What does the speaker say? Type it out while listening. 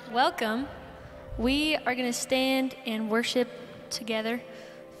welcome. We are going to stand and worship together.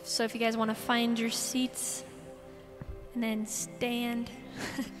 So if you guys want to find your seats and then stand.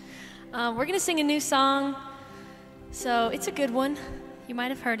 We're going to sing a new song. So it's a good one. You might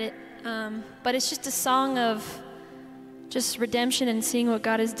have heard it. But it's just a song of just redemption and seeing what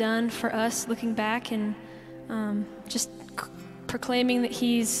God has done for us, looking back and just proclaiming that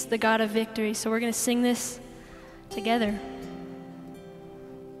He's the God of victory. So we're going to sing this together.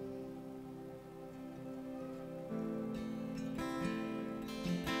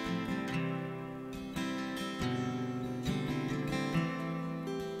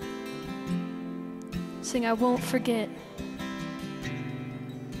 Sing, I won't forget.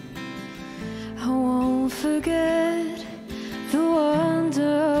 I won't forget the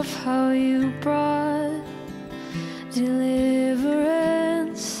wonder of how you brought deliverance,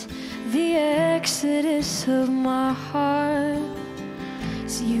 the exodus of my heart.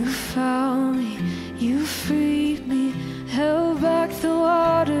 So you found me, you freed me, held back the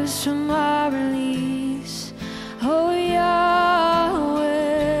waters from my release. Oh Yahweh,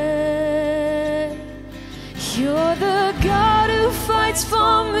 you're the God who fights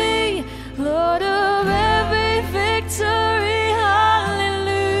for me, Lord of every victory.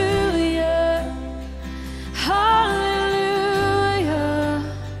 Hallelujah, hallelujah.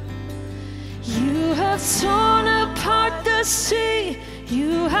 You have torn apart the sea,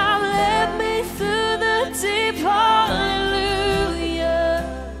 you have led me through the deep. Hallelujah,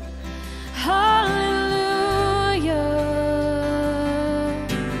 hallelujah.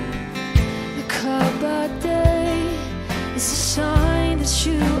 The cloud by day is a sign that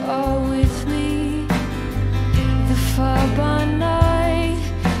you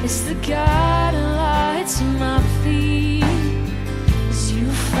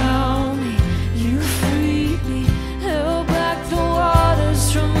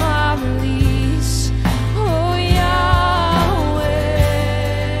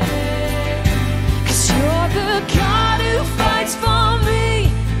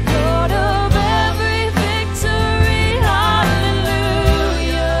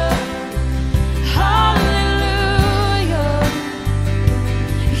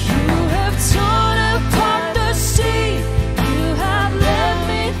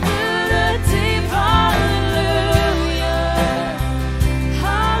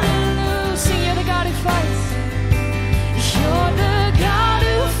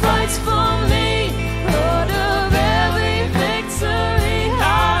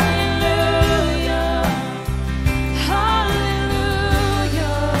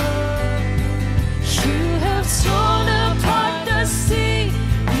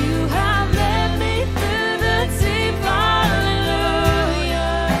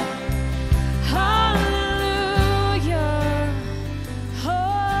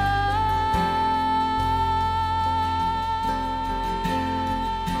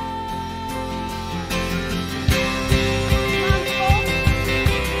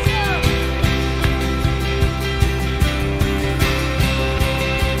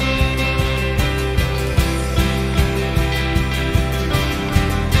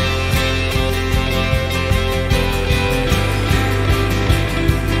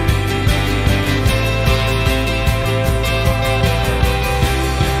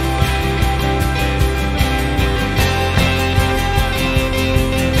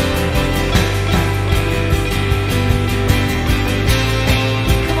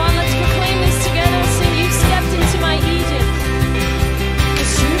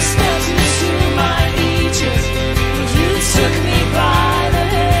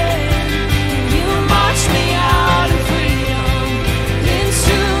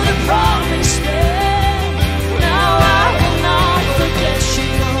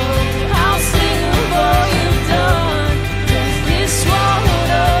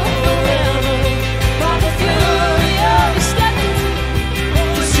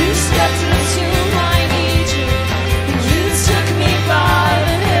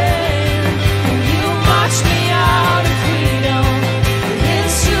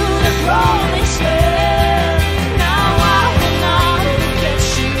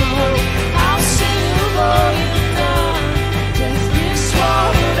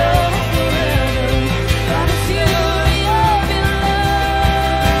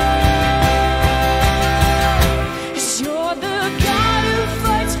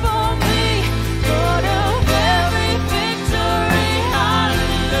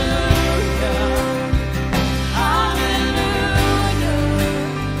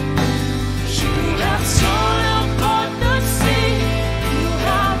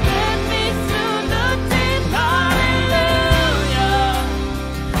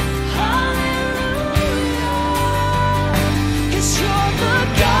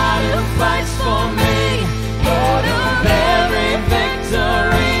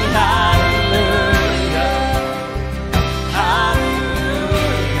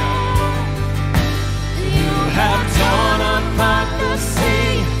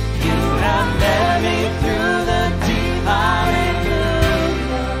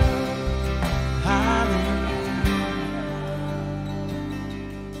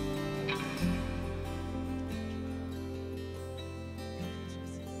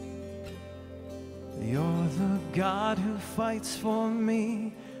God who fights for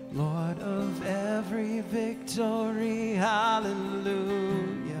me, Lord of every victory.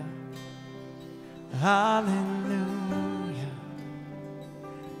 Hallelujah, hallelujah.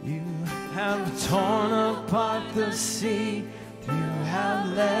 You have torn apart the sea, you have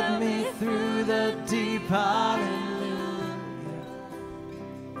led me through the deep. Hallelujah.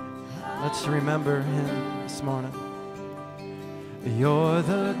 Let's remember him this morning. You're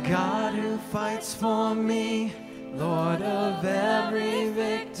the God who fights for me, Lord of every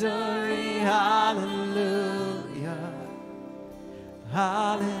victory. Hallelujah,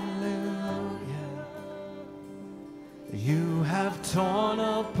 hallelujah. You have torn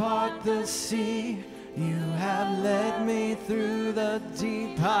apart the sea, you have led me through the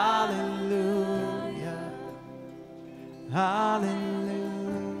deep. Hallelujah, hallelujah,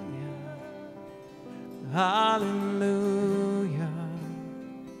 hallelujah,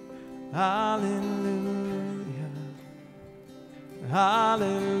 hallelujah,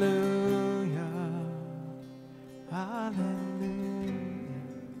 hallelujah, hallelujah.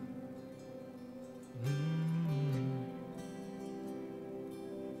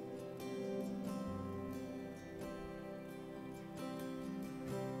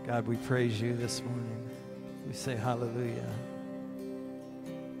 God, we praise you this morning. We say hallelujah.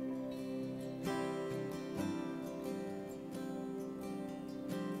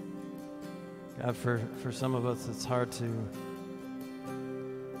 God, for some of us, it's hard to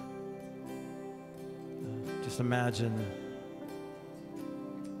just imagine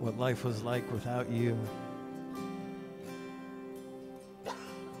what life was like without you.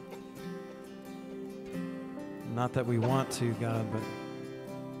 Not that we want to, God, but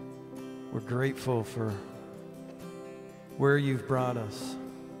we're grateful for where you've brought us.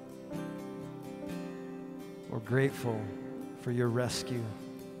 We're grateful for your rescue.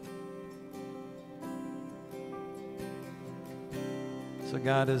 So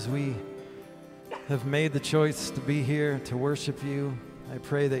God, as we have made the choice to be here to worship you, I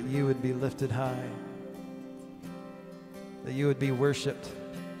pray that you would be lifted high, that you would be worshiped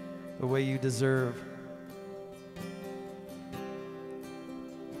the way you deserve.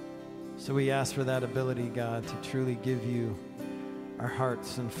 So we ask for that ability, God, to truly give you our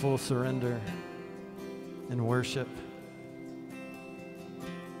hearts in full surrender and worship.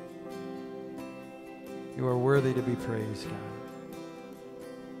 You are worthy to be praised, God.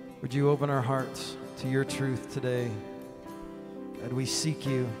 Would you open our hearts to your truth today? God, we seek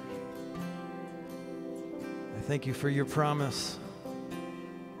you. I thank you for your promise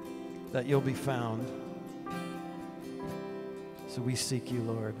that you'll be found. So we seek you,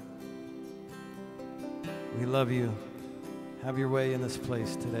 Lord. We love you. Have your way in this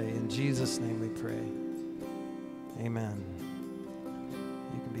place today. In Jesus' name we pray. Amen.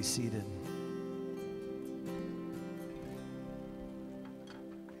 You can be seated.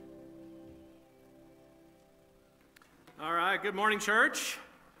 All right, good morning, church.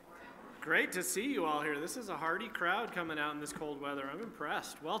 Great to see you all here. This is a hearty crowd coming out in this cold weather. I'm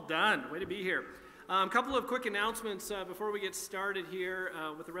impressed. Well done. Way to be here. A couple of quick announcements before we get started here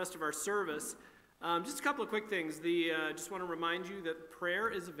with the rest of our service. Just a couple of quick things. Just want to remind you that prayer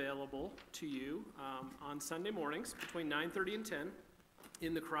is available to you on Sunday mornings between 9:30 and 10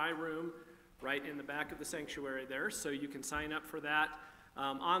 in the cry room right in the back of the sanctuary there. So you can sign up for that.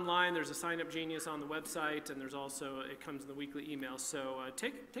 Online, there's a sign-up genius on the website, and there's also, it comes in the weekly email. So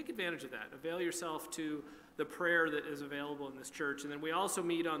take advantage of that. Avail yourself to the prayer that is available in this church. And then we also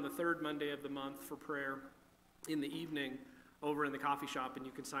meet on the third Monday of the month for prayer in the evening over in the coffee shop, and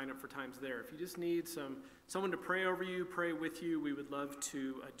you can sign up for times there. If you just need someone to pray over you, pray with you, we would love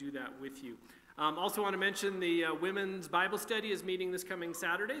to do that with you. Also want to mention the Women's Bible Study is meeting this coming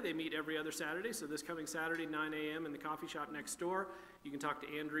Saturday. They meet every other Saturday, so this coming Saturday, 9 a.m. in the coffee shop next door. You can talk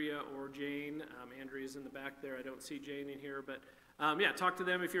to Andrea or Jane. Andrea's in the back there. I don't see Jane in here, but yeah, talk to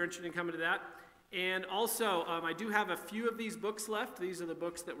them if you're interested in coming to that. And also, I do have a few of these books left. These are the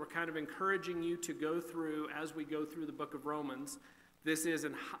books that we're kind of encouraging you to go through as we go through the book of Romans. This is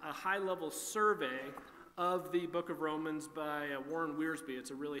a high-level survey of the book of Romans by Warren Wiersbe.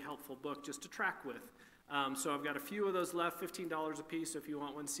 It's a really helpful book just to track with. So I've got a few of those left, $15 a piece. So if you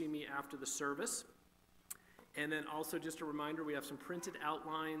want one, see me after the service. And then also just a reminder, we have some printed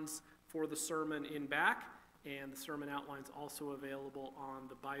outlines for the sermon in back. And the sermon outline's also available on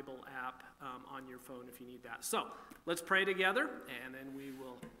the Bible app on your phone if you need that. So let's pray together, and then we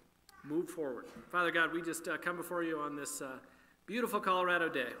will move forward. Father God, we just come before you on this beautiful Colorado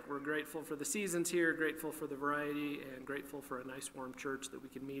day. We're grateful for the seasons here, grateful for the variety, and grateful for a nice warm church that we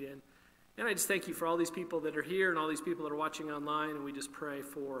can meet in. And I just thank you for all these people that are here and all these people that are watching online, and we just pray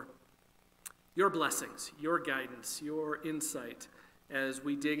for your blessings, your guidance, your insight as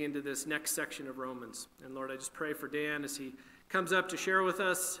we dig into this next section of Romans. And Lord, I just pray for Dan as he comes up to share with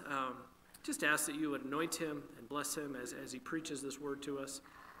us. Just ask that you would anoint him and bless him as he preaches this word to us.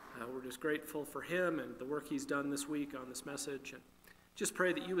 We're just grateful for him and the work he's done this week on this message. And just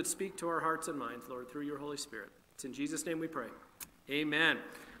pray that you would speak to our hearts and minds, Lord, through your Holy Spirit. It's in Jesus' name we pray. Amen.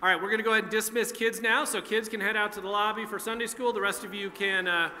 All right, we're going to go ahead and dismiss kids now, so kids can head out to the lobby for Sunday school. The rest of you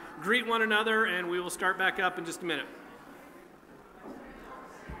can greet one another, and we will start back up in just a minute.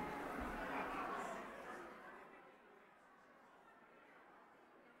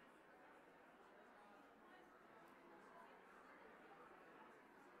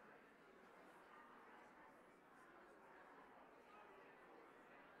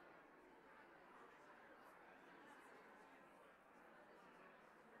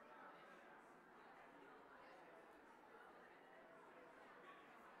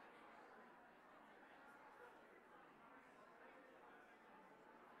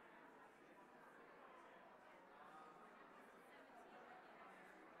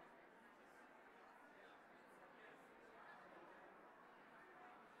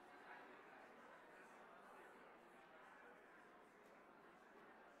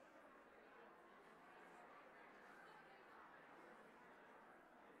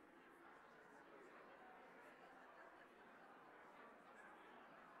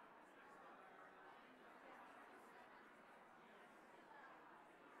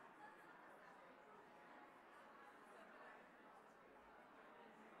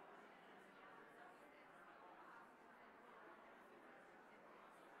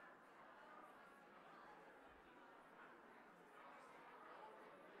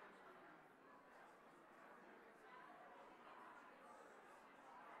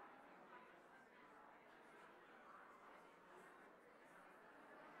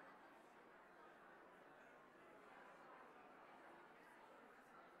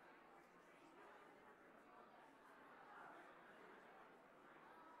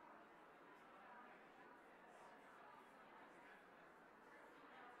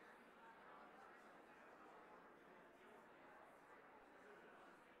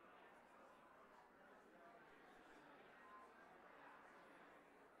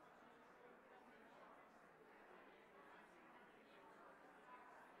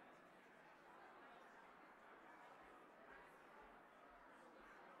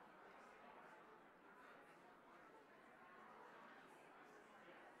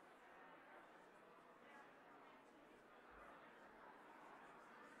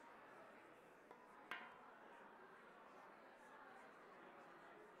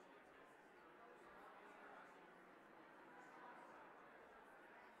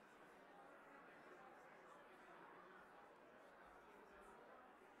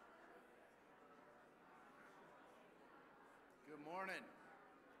 Good morning.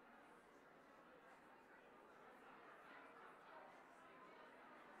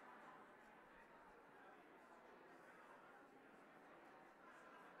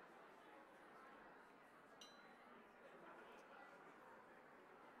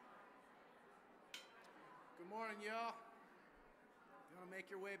 Good morning, y'all. You want to make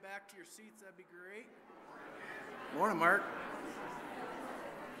your way back to your seats? That'd be great. Morning, Mark.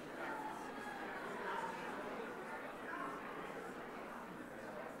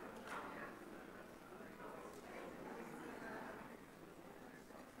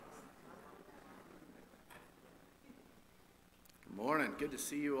 Morning. Good to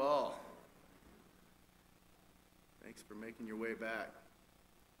see you all. Thanks for making your way back.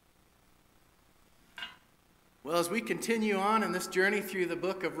 Well, as we continue on in this journey through the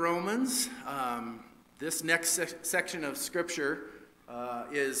book of Romans, this next section of Scripture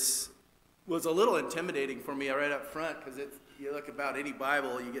was a little intimidating for me right up front, because you look about any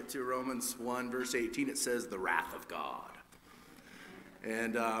Bible, you get to Romans 1, verse 18, it says, the wrath of God.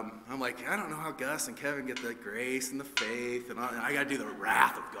 And I'm like, I don't know how Gus and Kevin get the grace and the faith, and I got to do the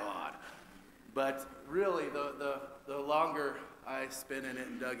wrath of God. But really, the longer I spent in it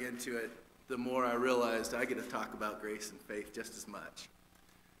and dug into it, the more I realized I get to talk about grace and faith just as much.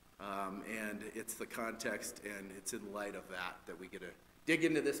 And it's the context, and it's in light of that we get to dig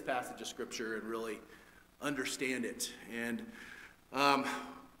into this passage of Scripture and really understand it. And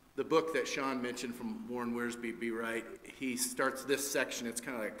the book that Sean mentioned from Warren Wiersbe, Be Right, he starts this section, it's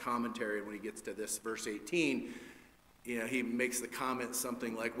kind of like a commentary. When he gets to this verse 18, he makes the comment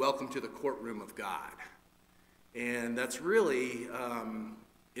something like, welcome to the courtroom of God. And that's really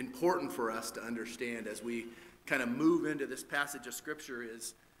important for us to understand as we kind of move into this passage of Scripture,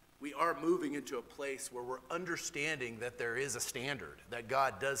 is we are moving into a place where we're understanding that there is a standard, that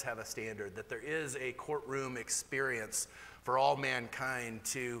God does have a standard, that there is a courtroom experience for all mankind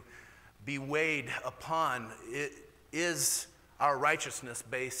to be weighed upon. It is our righteousness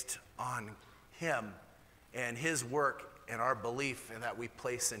based on him and his work and our belief and that we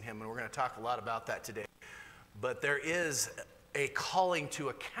place in him. And we're going to talk a lot about that today. But there is a calling to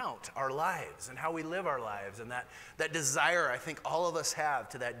account our lives and how we live our lives, and that desire I think all of us have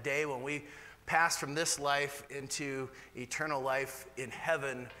to that day when we pass from this life into eternal life in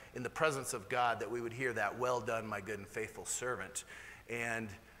heaven in the presence of God, that we would hear that, "Well done, my good and faithful servant," and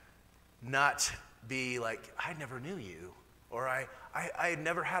not be like, "I never knew you," or I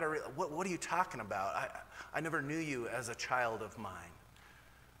never had what are you talking about? I never knew you as a child of mine.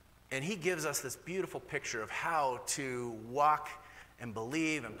 And he gives us this beautiful picture of how to walk and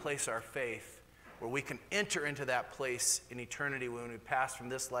believe and place our faith where we can enter into that place in eternity when we pass from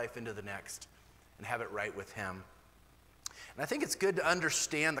this life into the next and have it right with him. And I think it's good to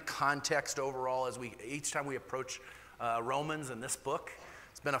understand the context overall as each time we approach Romans in this book.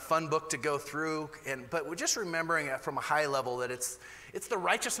 It's been a fun book to go through, but we're just remembering from a high level that it's the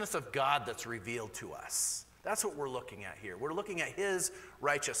righteousness of God that's revealed to us. That's what we're looking at here. We're looking at his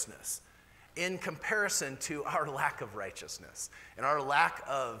righteousness in comparison to our lack of righteousness and our lack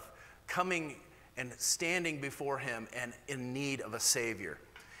of coming and standing before him and in need of a Savior.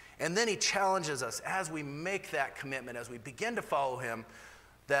 And then he challenges us as we make that commitment, as we begin to follow him,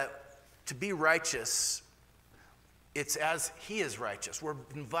 that to be righteous, it's as he is righteous. We're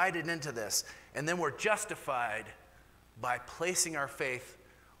invited into this, and then we're justified by placing our faith,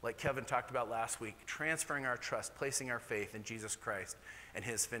 like Kevin talked about last week, transferring our trust, placing our faith in Jesus Christ and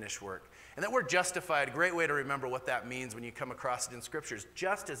his finished work. And that we're justified, a great way to remember what that means when you come across it in scriptures,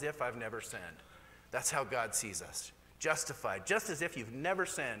 just as if I've never sinned. That's how God sees us, justified, just as if you've never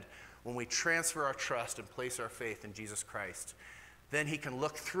sinned. When we transfer our trust and place our faith in Jesus Christ, then he can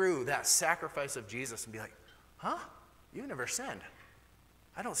look through that sacrifice of Jesus and be like, "Huh? You've never sinned.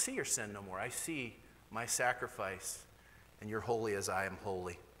 I don't see your sin no more. I see my sacrifice, and you're holy as I am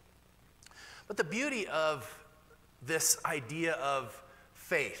holy." But the beauty of this idea of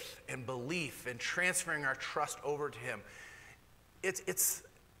faith and belief and transferring our trust over to him, it's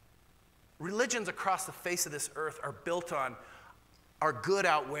religions across the face of this earth are built on our good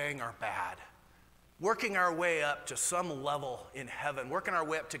outweighing our bad, working our way up to some level in heaven, working our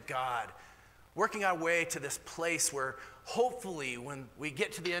way up to God, working our way to this place where hopefully when we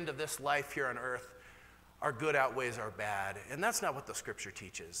get to the end of this life here on earth, our good outweighs our bad. And that's not what the scripture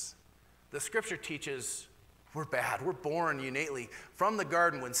teaches. The scripture teaches we're bad. We're born innately from the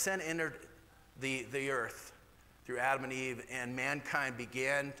garden when sin entered the earth through Adam and Eve, and mankind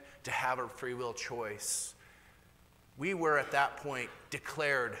began to have a free will choice. We were at that point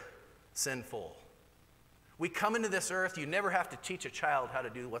declared sinful. We come into this earth, you never have to teach a child how to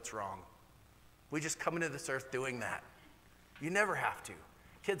do what's wrong. We just come into this earth doing that. You never have to.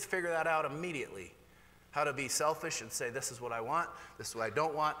 Kids figure that out immediately. How to be selfish and say, this is what I want, this is what I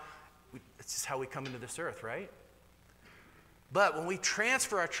don't want. It's just how we come into this earth, right? But when we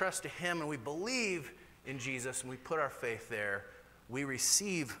transfer our trust to him and we believe in Jesus and we put our faith there, we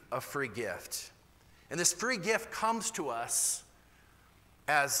receive a free gift. And this free gift comes to us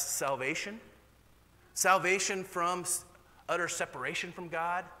as salvation. Salvation from utter separation from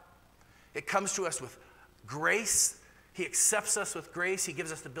God. It comes to us with grace. He accepts us with grace. He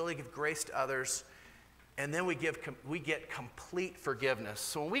gives us the ability to give grace to others. And then we get complete forgiveness.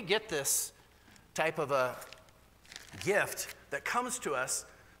 So when we get this type of a gift that comes to us,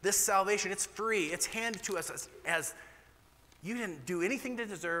 this salvation, it's free. It's handed to us as you didn't do anything to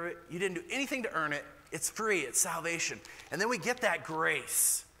deserve it. You didn't do anything to earn it. It's free. It's salvation. And then we get that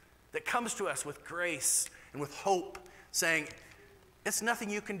grace that comes to us with grace and with hope, saying, it's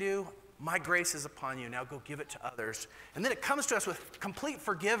nothing you can do. My grace is upon you. Now go give it to others. And then it comes to us with complete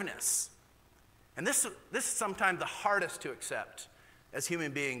forgiveness. And this is sometimes the hardest to accept as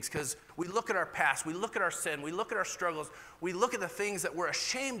human beings, because we look at our past, we look at our sin, we look at our struggles, we look at the things that we're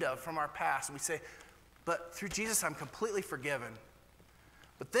ashamed of from our past, and we say, but through Jesus, I'm completely forgiven.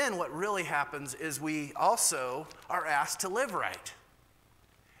 But then what really happens is we also are asked to live right.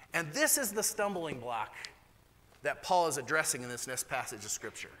 And this is the stumbling block that Paul is addressing in this next passage of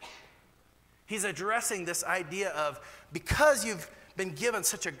Scripture. He's addressing this idea of, because you've been given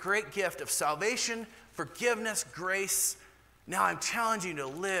such a great gift of salvation, forgiveness, grace, now I'm challenging you to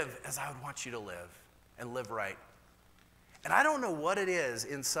live as I would want you to live and live right. And I don't know what it is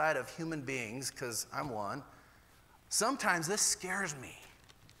inside of human beings, because I'm one. Sometimes this scares me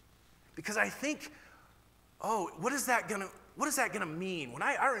because I think, oh, what is that going to, what is that going to mean? When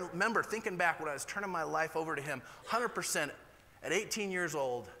I remember thinking back when I was turning my life over to him 100% at 18 years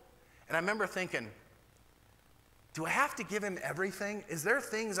old, and I remember thinking, do I have to give him everything? Is there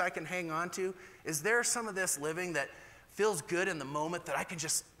things I can hang on to? Is there some of this living that feels good in the moment that I can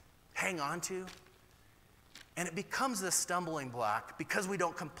just hang on to? And it becomes this stumbling block because we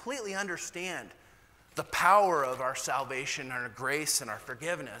don't completely understand the power of our salvation and our grace and our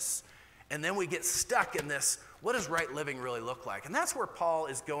forgiveness. And then we get stuck in this, what does right living really look like? And that's where Paul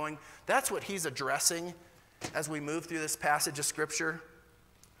is going. That's what he's addressing as we move through this passage of Scripture.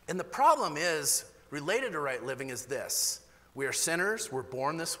 And the problem is, related to right living, is this. We are sinners. We're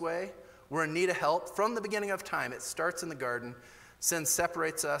born this way. We're in need of help from the beginning of time. It starts in the garden. Sin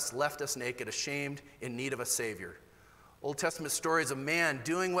separates us, left us naked, ashamed, in need of a Savior. Old Testament stories of man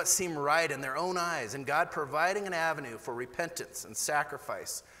doing what seemed right in their own eyes, and God providing an avenue for repentance and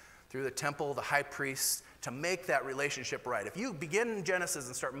sacrifice through the temple, the high priest, to make that relationship right. If you begin in Genesis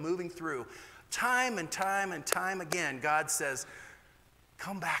and start moving through, time and time and time again, God says,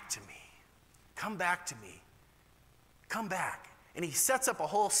 come back to me. Come back to me. Come back. And he sets up a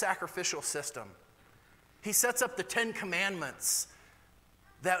whole sacrificial system. He sets up the 10 Commandments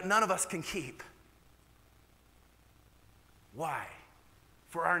that none of us can keep. Why?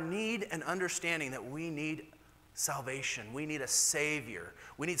 For our need and understanding that we need salvation. We need a Savior.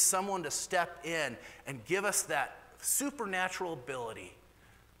 We need someone to step in and give us that supernatural ability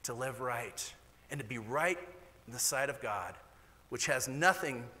to live right and to be right in the sight of God, which has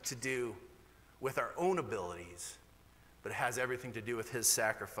nothing to do with our own abilities, but it has everything to do with his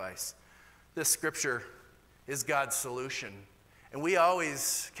sacrifice. This scripture is God's solution. And we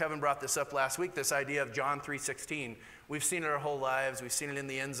always, Kevin brought this up last week, this idea of John 3:16. We've seen it our whole lives. We've seen it in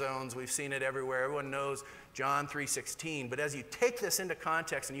the end zones. We've seen it everywhere. Everyone knows John 3:16. But as you take this into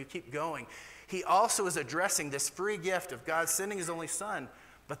context and you keep going, he also is addressing this free gift of God sending his only son,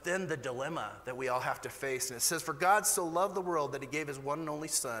 but then the dilemma that we all have to face. And it says, for God so loved the world that he gave his one and only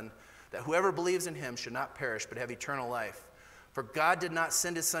son, that whoever believes in him should not perish but have eternal life. For God did not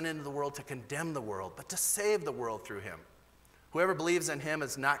send his son into the world to condemn the world, but to save the world through him. Whoever believes in him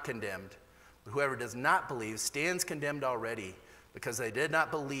is not condemned, but whoever does not believe stands condemned already, because they did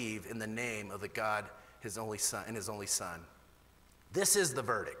not believe in the name of the God, his only son, and his only son. This is the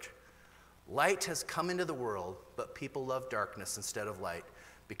verdict. Light has come into the world, but people love darkness instead of light,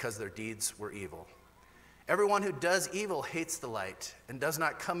 because their deeds were evil. Everyone who does evil hates the light and does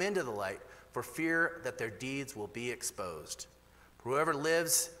not come into the light for fear that their deeds will be exposed. Whoever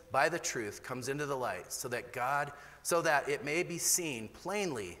lives by the truth comes into the light, so that it may be seen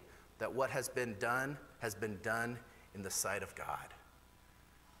plainly that what has been done in the sight of God.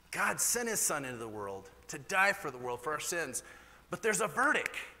 God sent his son into the world to die for the world, for our sins. But there's a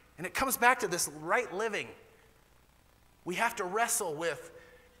verdict, and it comes back to this right living. We have to wrestle with,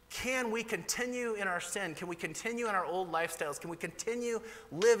 can we continue in our sin? Can we continue in our old lifestyles? Can we continue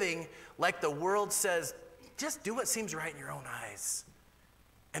living like the world says, just do what seems right in your own eyes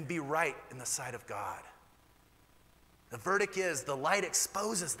and be right in the sight of God? The verdict is the light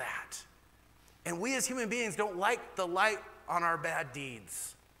exposes that. And we as human beings don't like the light on our bad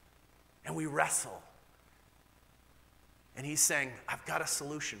deeds. And we wrestle. And he's saying, I've got a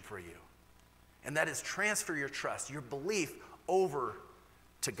solution for you. And that is transfer your trust, your belief over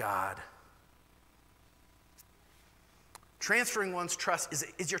to God. Transferring one's trust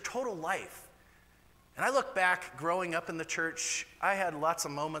is your total life. And I look back growing up in the church, I had lots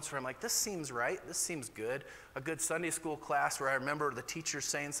of moments where I'm like, this seems right, this seems good. A good Sunday school class where I remember the teacher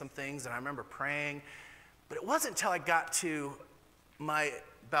saying some things and I remember praying. But it wasn't until I got to my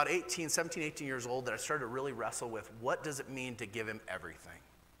about 17, 18 years old that I started to really wrestle with, what does it mean to give him everything?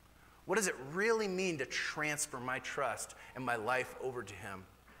 What does it really mean to transfer my trust and my life over to him?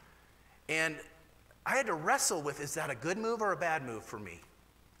 And I had to wrestle with, is that a good move or a bad move for me?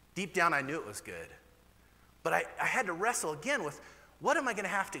 Deep down, I knew it was good. But I had to wrestle again with, what am I going to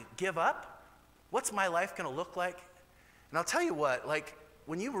have to give up? What's my life going to look like? And I'll tell you what, like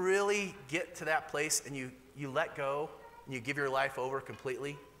when you really get to that place and you let go and you give your life over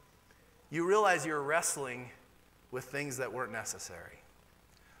completely, you realize you're wrestling with things that weren't necessary.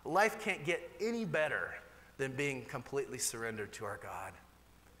 Life can't get any better than being completely surrendered to our God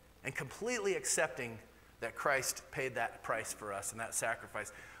and completely accepting that Christ paid that price for us and that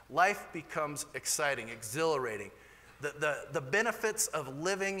sacrifice. Life becomes exciting, exhilarating. The benefits of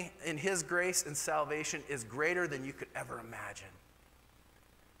living in his grace and salvation is greater than you could ever imagine.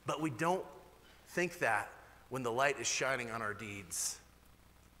 But we don't think that when the light is shining on our deeds.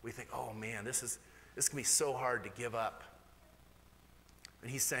 We think, oh man, this can be so hard to give up.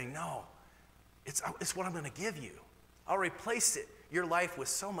 And he's saying, no, it's what I'm going to give you. I'll replace your life with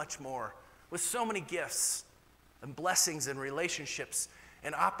so much more, with so many gifts and blessings and relationships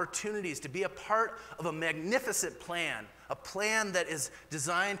and opportunities to be a part of a magnificent plan, a plan that is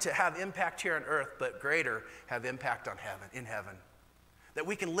designed to have impact here on earth, but greater, have impact on in heaven. That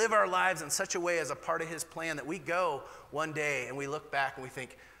we can live our lives in such a way as a part of his plan that we go one day and we look back and we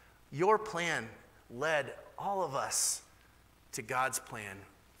think, your plan led all of us to God's plan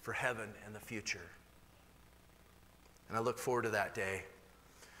for heaven and the future. And I look forward to that day.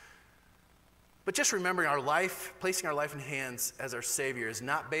 But just remembering our life, placing our life in hands as our Savior is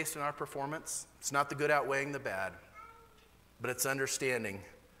not based on our performance. It's not the good outweighing the bad, but it's understanding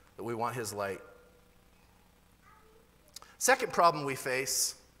that we want his light. Second problem we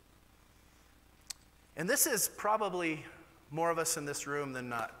face, and this is probably more of us in this room than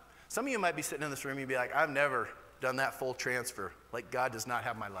not. Some of you might be sitting in this room and you'd be like, I've never done that full transfer. Like, God does not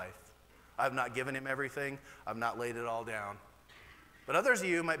have my life. I've not given him everything. I've not laid it all down. But others of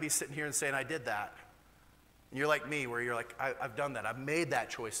you might be sitting here and saying, I did that. And you're like me, where you're like, I've done that. I've made that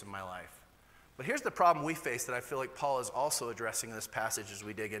choice in my life. But here's the problem we face that I feel like Paul is also addressing in this passage as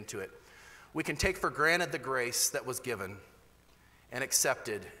we dig into it. We can take for granted the grace that was given and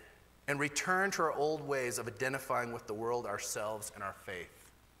accepted and return to our old ways of identifying with the world, ourselves, and our faith.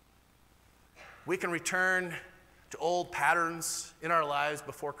 We can return to old patterns in our lives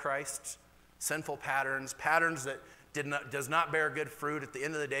before Christ, sinful patterns that does not bear good fruit. At the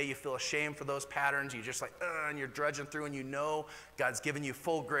end of the day, you feel ashamed for those patterns. You're just like, and you're drudging through, and you know God's given you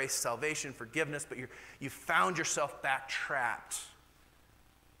full grace, salvation, forgiveness, but you found yourself back trapped.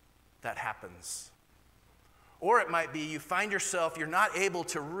 That happens. Or it might be you find yourself, you're not able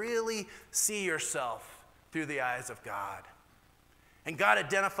to really see yourself through the eyes of God. And God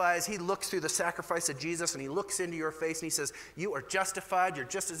identifies, he looks through the sacrifice of Jesus and he looks into your face and he says, you are justified. You're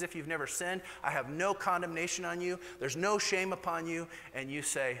just as if you've never sinned. I have no condemnation on you. There's no shame upon you. And you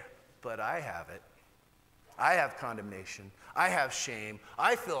say, but I have it. I have condemnation. I have shame.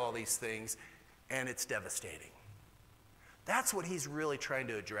 I feel all these things, and it's devastating. That's what he's really trying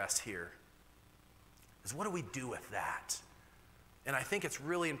to address here, is what do we do with that? And I think it's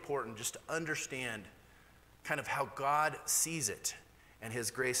really important just to understand kind of how God sees it and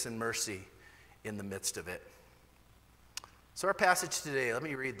his grace and mercy in the midst of it. So our passage today, let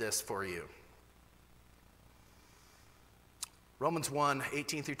me read this for you. Romans 1,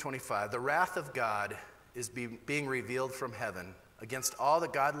 18 through 25. The wrath of God is being revealed from heaven against all the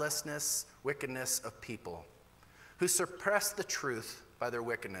godlessness, wickedness of people who suppress the truth by their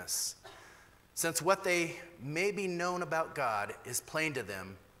wickedness. Since what they may be known about God is plain to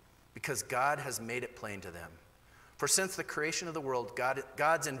them, because God has made it plain to them. For since the creation of the world,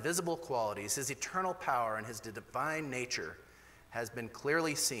 God's invisible qualities, his eternal power, and his divine nature has been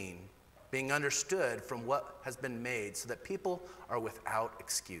clearly seen, being understood from what has been made, so that people are without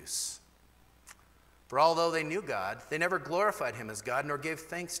excuse. For although they knew God, they never glorified him as God, nor gave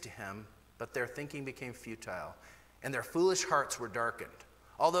thanks to him, but their thinking became futile, and their foolish hearts were darkened.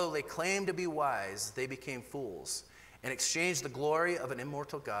 Although they claimed to be wise, they became fools, and exchanged the glory of an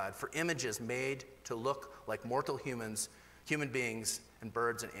immortal God for images made to look like mortal human beings, and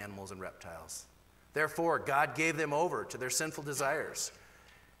birds and animals and reptiles. Therefore, God gave them over to their sinful desires,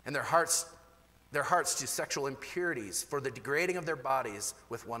 and their hearts to sexual impurities, for the degrading of their bodies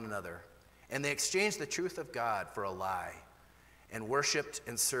with one another. And they exchanged the truth of God for a lie, and worshipped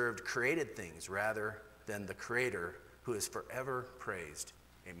and served created things rather than the Creator, who is forever praised.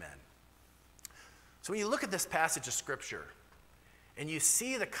 Amen. So when you look at this passage of Scripture and you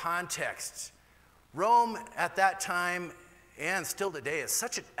see the context, Rome at that time and still today is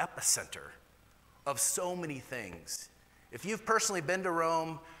such an epicenter of so many things. If you've personally been to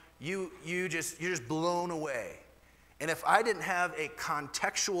Rome, you're just blown away. And if I didn't have a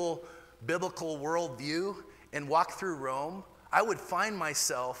contextual biblical worldview and walk through Rome, I would find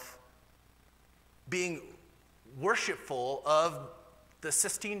myself being worshipful of the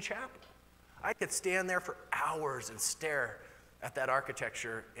Sistine Chapel. I could stand there for hours and stare at that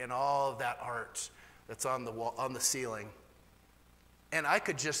architecture and all of that art that's on the wall, on the ceiling. And I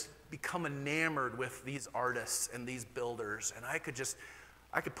could just become enamored with these artists and these builders, and I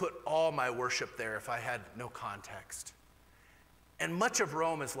could put all my worship there if I had no context. And much of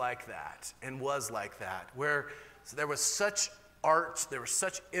Rome is like that, and was like that, where there was such art, there was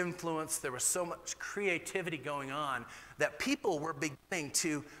such influence, there was so much creativity going on that people were beginning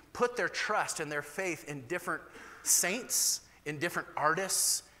to put their trust and their faith in different saints, in different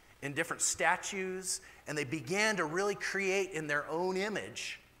artists, in different statues, and they began to really create in their own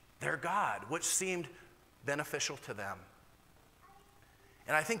image their God, which seemed beneficial to them.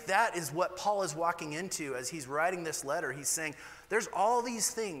 And I think that is what Paul is walking into as he's writing this letter. He's saying, there's all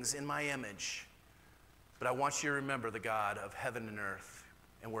these things in my image, but I want you to remember the God of heaven and earth,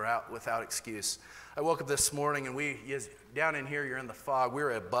 and we're out without excuse. I woke up this morning, and down in here, you're in the fog. We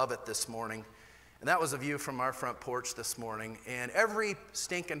were above it this morning, and that was a view from our front porch this morning, and every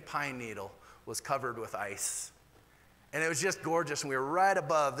stinking pine needle was covered with ice. And it was just gorgeous, and we were right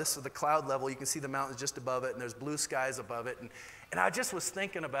above. This is the cloud level. You can see the mountains just above it, and there's blue skies above it. And I just was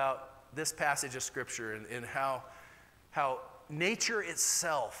thinking about this passage of Scripture and how nature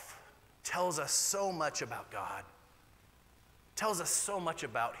itself tells us so much about God, tells us so much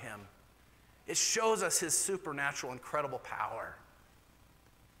about Him. It shows us His supernatural, incredible power.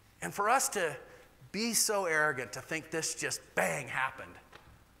 And for us to be so arrogant to think this just bang happened,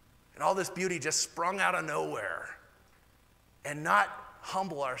 and all this beauty just sprung out of nowhere, and not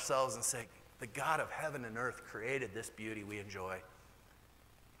humble ourselves and say, the God of heaven and earth created this beauty we enjoy.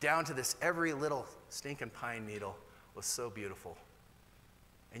 Down to this, every little stinking pine needle was so beautiful.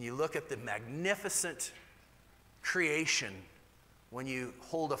 And you look at the magnificent creation when you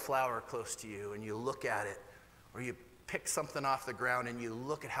hold a flower close to you and you look at it, or you pick something off the ground and you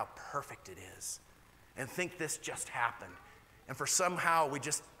look at how perfect it is and think this just happened. And for somehow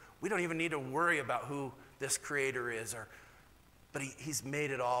we don't even need to worry about who this creator is, but he's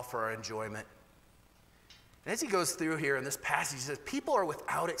made it all for our enjoyment. And as he goes through here in this passage, he says, people are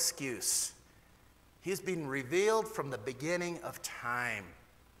without excuse. He has been revealed from the beginning of time.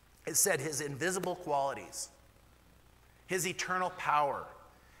 It said his invisible qualities, his eternal power,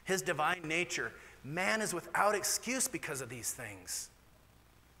 his divine nature. Man is without excuse because of these things.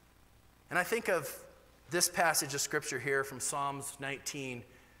 And I think of this passage of Scripture here from Psalms 19.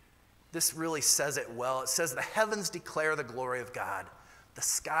 This really says it well. It says, the heavens declare the glory of God. The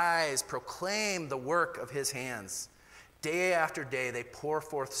skies proclaim the work of his hands. Day after day they pour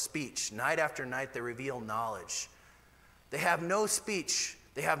forth speech. Night after night they reveal knowledge. They have no speech.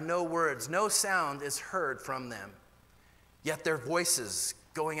 They have no words. No sound is heard from them. Yet their voices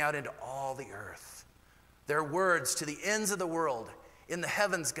going out into all the earth. Their words to the ends of the world. In the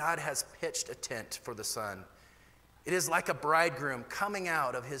heavens God has pitched a tent for the sun. It is like a bridegroom coming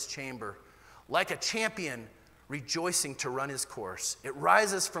out of his chamber, like a champion rejoicing to run his course. It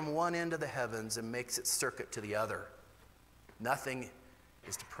rises from one end of the heavens and makes its circuit to the other. Nothing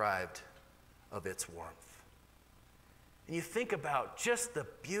is deprived of its warmth. And you think about just the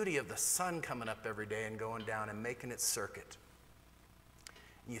beauty of the sun coming up every day and going down and making its circuit.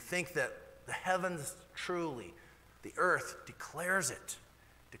 And you think that the heavens truly, the earth declares it.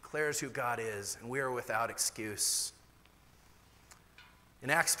 Declares who God is, and we are without excuse. In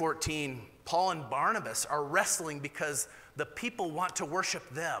Acts 14, Paul and Barnabas are wrestling because the people want to worship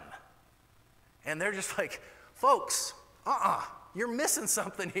them. And they're just like, folks, you're missing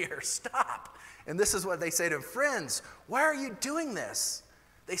something here. Stop. And this is what they say to them, friends, why are you doing this?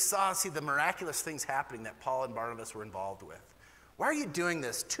 They see the miraculous things happening that Paul and Barnabas were involved with. Why are you doing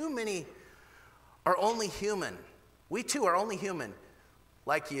this? Too many are only human. We too are only human.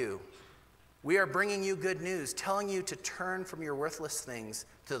 Like you, we are bringing you good news, telling you to turn from your worthless things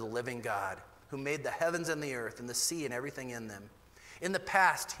to the living God, who made the heavens and the earth and the sea and everything in them. In the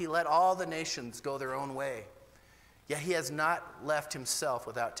past, he let all the nations go their own way, yet he has not left himself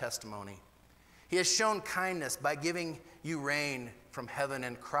without testimony. He has shown kindness by giving you rain from heaven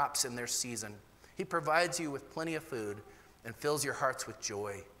and crops in their season. He provides you with plenty of food and fills your hearts with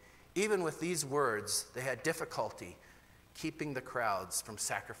joy. Even with these words, they had difficulty keeping the crowds from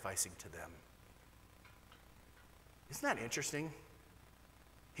sacrificing to them. Isn't that interesting?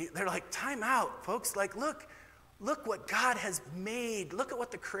 They're like, time out, folks. Like, look what God has made. Look at what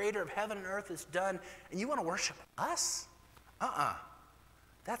the creator of heaven and earth has done. And you want to worship us?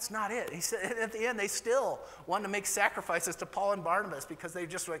 That's not it. He said, at the end, they still wanted to make sacrifices to Paul and Barnabas because they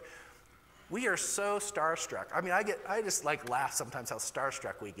just like, we are so starstruck. I mean, I just like laugh sometimes how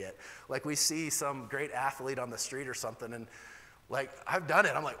starstruck we get. Like we see some great athlete on the street or something, and like I've done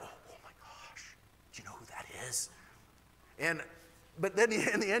it. I'm like, oh my gosh, do you know who that is? But then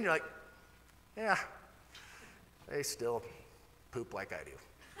in the end, you're like, yeah, they still poop like I do.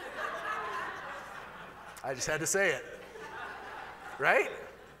 I just had to say it, right?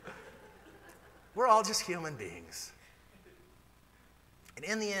 We're all just human beings. And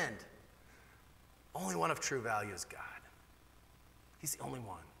in the end, only one of true value is God. He's the only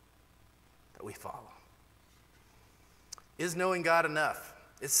one that we follow. Is knowing God enough?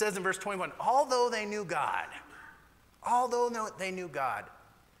 It says in verse 21, although they knew God,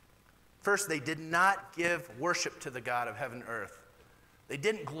 first they did not give worship to the God of heaven and earth. They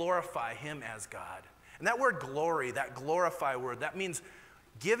didn't glorify him as God. And that word glory, that glorify word, that means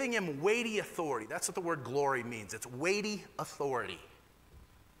giving him weighty authority. That's what the word glory means. It's weighty authority.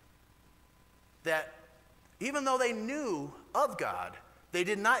 That even though they knew of God, they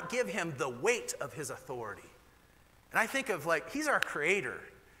did not give him the weight of his authority. And I think of like, he's our creator.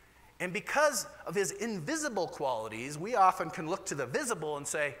 And because of his invisible qualities, we often can look to the visible and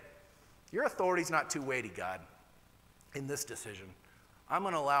say, your authority's not too weighty, God, in this decision. I'm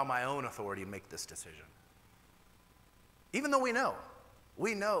going to allow my own authority to make this decision. Even though we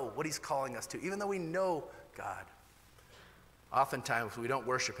know what he's calling us to, even though we know God. Oftentimes we don't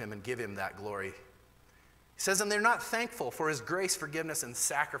worship him and give him that glory. He says, and they're not thankful for his grace, forgiveness, and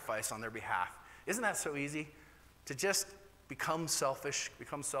sacrifice on their behalf. Isn't that so easy? To just become selfish,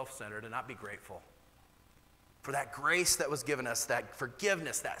 become self-centered, and not be grateful for that grace that was given us, that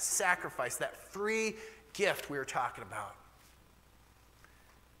forgiveness, that sacrifice, that free gift we were talking about.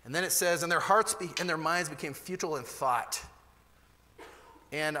 And then it says, and their hearts and their minds became futile in thought.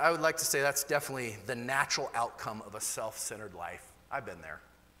 And I would like to say that's definitely the natural outcome of a self-centered life. I've been there.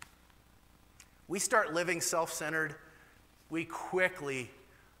 We start living self-centered, we quickly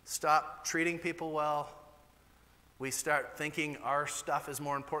stop treating people well. We start thinking our stuff is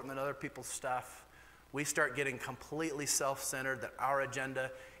more important than other people's stuff. We start getting completely self-centered, that our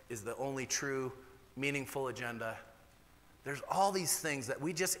agenda is the only true, meaningful agenda. There's all these things that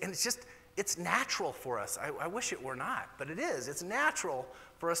we just, and it's natural for us. I wish it were not, but it is. It's natural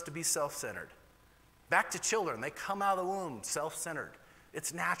for us to be self-centered. Back to children, they come out of the womb self-centered.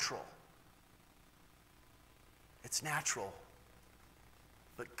 It's natural. It's natural.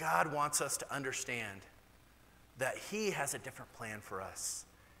 But God wants us to understand that he has a different plan for us.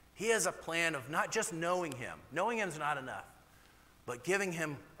 He has a plan of not just knowing him. Knowing him is not enough. But giving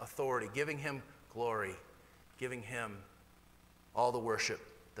him authority, giving him glory, giving him all the worship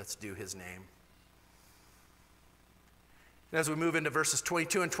that's due his name. And as we move into verses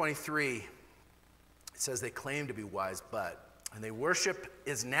 22 and 23, it says they claim to be wise, and they worship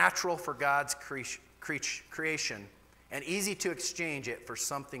is natural for God's creation and easy to exchange it for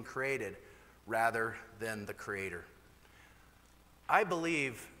something created rather than the creator. I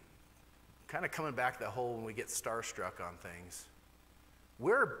believe, kind of coming back to that whole when we get starstruck on things,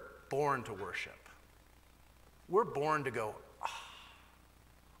 we're born to worship. We're born to go, oh.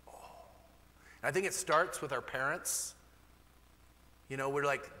 And I think it starts with our parents. You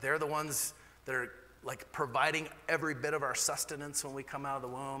know, they're the ones that are like providing every bit of our sustenance when we come out of the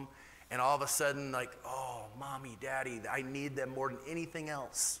womb. And all of a sudden, like, oh, mommy, daddy, I need them more than anything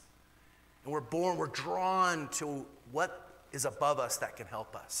else. And we're drawn to what is above us that can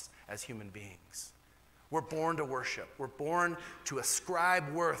help us as human beings. We're born to worship. We're born to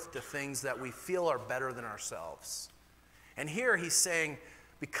ascribe worth to things that we feel are better than ourselves. And here he's saying,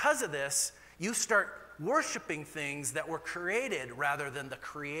 because of this, you start worshiping things that were created rather than the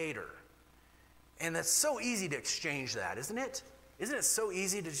creator. And it's so easy to exchange that, isn't it? Isn't it so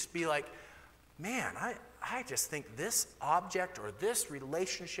easy to just be like, man, I just think this object or this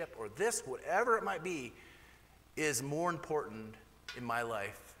relationship or this, whatever it might be, is more important in my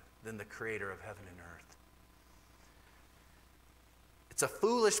life than the creator of heaven and earth. It's a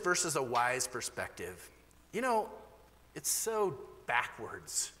foolish versus a wise perspective. You know, it's so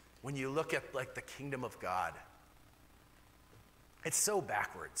backwards when you look at like the kingdom of God. It's so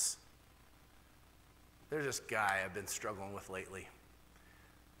backwards. There's this guy I've been struggling with lately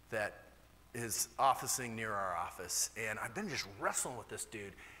that is officing near our office, and I've been just wrestling with this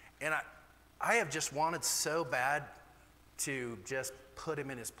dude, and I have just wanted so bad to just put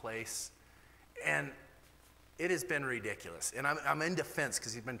him in his place, and it has been ridiculous. And I'm in defense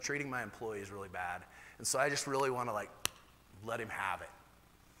because he's been treating my employees really bad, and so I just really want to like let him have it.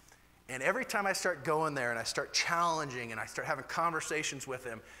 And every time I start going there and I start challenging and I start having conversations with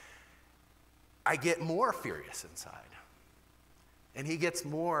him, I get more furious inside. And he gets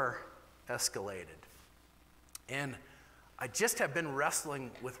more escalated. And I just have been wrestling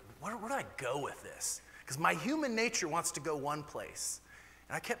with where do I go with this? Because my human nature wants to go one place.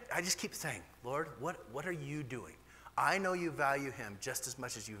 And I just keep saying, Lord, what are you doing? I know you value him just as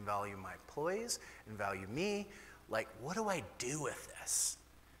much as you value my employees and value me. Like, what do I do with this?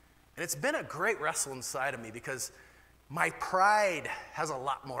 And it's been a great wrestle inside of me because my pride has a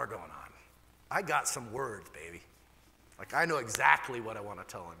lot more going on. I got some words, baby. Like, I know exactly what I want to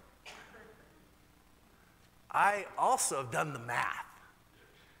tell him. I also have done the math.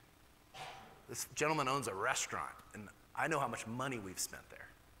 This gentleman owns a restaurant, and I know how much money we've spent there.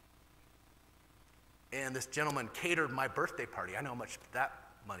 And this gentleman catered my birthday party. I know how much that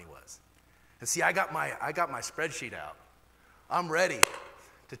money was. And see, I got my spreadsheet out. I'm ready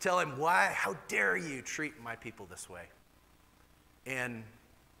to tell him how dare you treat my people this way. And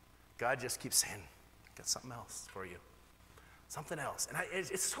God just keeps saying, "I got something else for you. Something else." And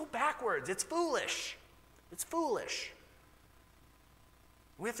it's so backwards. It's foolish. It's foolish.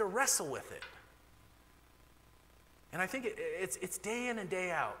 We have to wrestle with it. And I think it's day in and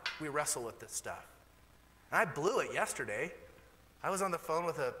day out we wrestle with this stuff. And I blew it yesterday. I was on the phone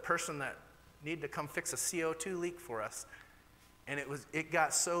with a person that needed to come fix a CO2 leak for us. And it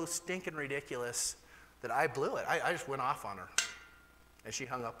got so stinking ridiculous that I blew it. I just went off on her. And she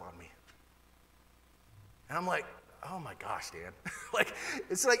hung up on me. And I'm like, oh my gosh, Dan.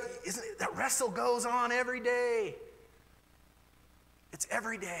 It's like, that wrestle goes on every day. It's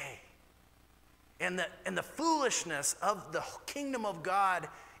every day. And the foolishness of the kingdom of God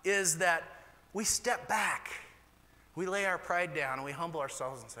is that we step back. We lay our pride down and we humble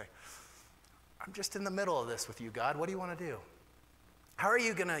ourselves and say, I'm just in the middle of this with you, God. What do you want to do? How are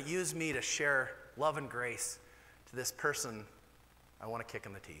you going to use me to share love and grace to this person I want to kick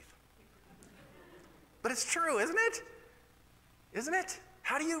in the teeth? But it's true, isn't it? Isn't it?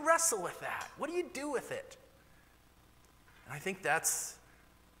 How do you wrestle with that? What do you do with it? And I think that's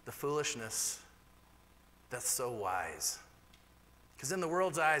the foolishness that's so wise. Because in the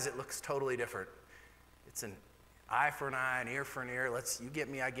world's eyes, it looks totally different. It's an eye for an eye, an ear for an ear. You get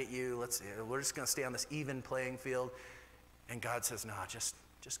me, I get you. We're just going to stay on this even playing field. And God says, no, just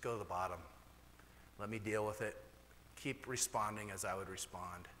go to the bottom. Let me deal with it. Keep responding as I would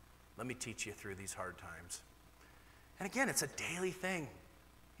respond. Let me teach you through these hard times. And again, it's a daily thing.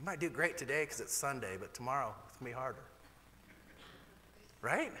 You might do great today because it's Sunday, but tomorrow it's going to be harder.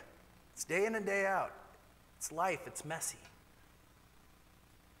 Right? It's day in and day out. It's life. It's messy.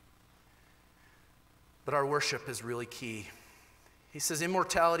 But our worship is really key. He says,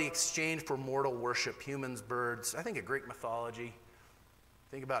 immortality exchanged for mortal worship, humans, birds. I think of Greek mythology.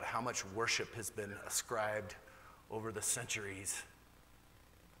 Think about how much worship has been ascribed over the centuries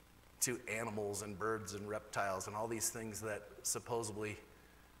to animals and birds and reptiles and all these things that supposedly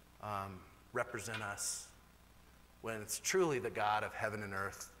represent us, when it's truly the God of heaven and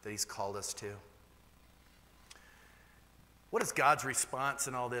earth that he's called us to. What is God's response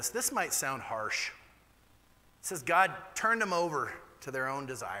in all this? This might sound harsh. It says God turned them over to their own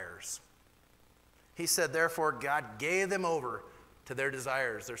desires. He said, therefore, God gave them over to their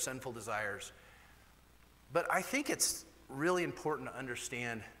desires, their sinful desires. But I think it's really important to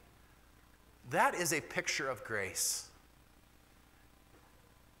understand that is a picture of grace.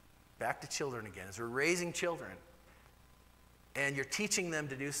 Back to children again. As we're raising children, and you're teaching them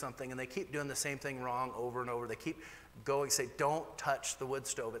to do something, and they keep doing the same thing wrong over and over. They keep going, say, don't touch the wood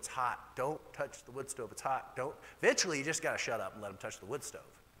stove, it's hot. Don't touch the wood stove, it's hot. Eventually, you just got to shut up and let them touch the wood stove.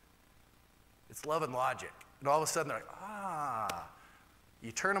 It's love and logic. And all of a sudden, they're like,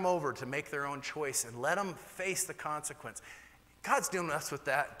 You turn them over to make their own choice and let them face the consequence. God's doing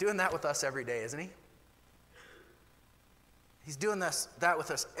that with us every day, isn't he? He's doing that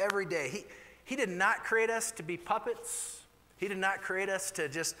with us every day. He did not create us to be puppets. He did not create us to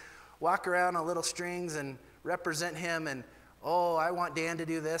just walk around on little strings and represent him and, I want Dan to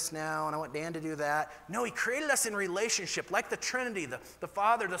do this now and I want Dan to do that. No, he created us in relationship, like the Trinity, the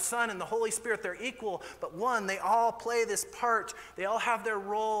Father, the Son, and the Holy Spirit. They're equal, but one. They all play this part. They all have their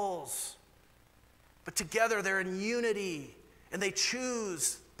roles. But together they're in unity, and they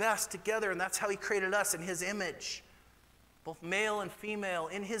choose best together, and that's how he created us in his image. Both male and female,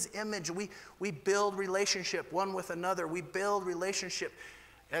 in his image, we build relationship one with another. We build relationship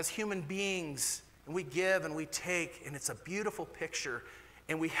as human beings, and we give and we take, and it's a beautiful picture.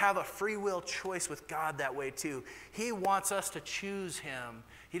 And we have a free will choice with God that way too. He wants us to choose him.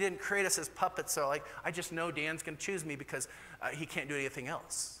 He didn't create us as puppets, so I just know Dan's going to choose me because he can't do anything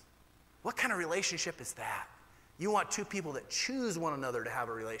else. What kind of relationship is that? You want two people that choose one another to have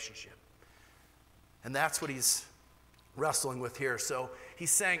a relationship. And that's what he's wrestling with here. So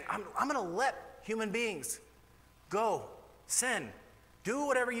he's saying, I'm going to let human beings go, sin, do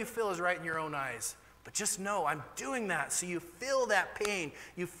whatever you feel is right in your own eyes. But just know I'm doing that so you feel that pain.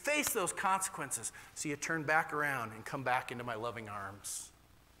 You face those consequences. So you turn back around and come back into my loving arms.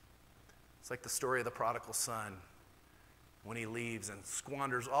 It's like the story of the prodigal son when he leaves and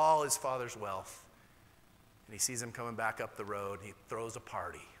squanders all his father's wealth. And he sees him coming back up the road, and he throws a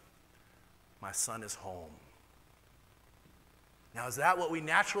party. My son is home. Now, is that what we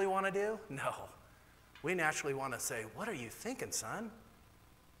naturally want to do? No. We naturally want to say, what are you thinking, son?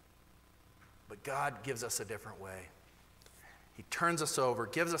 But God gives us a different way. He turns us over,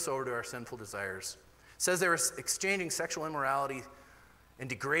 gives us over to our sinful desires. It says they were exchanging sexual immorality and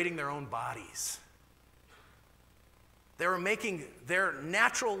degrading their own bodies. They were making their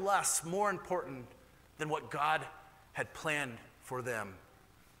natural lusts more important than what God had planned for them.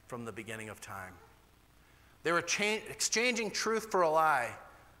 from the beginning of time. They were exchanging truth for a lie.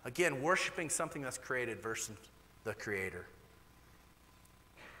 Again, worshiping something that's created versus the Creator.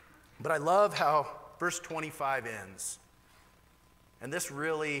 But I love how verse 25 ends. And this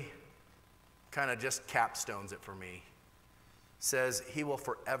really kind of just capstones it for me. It says, he will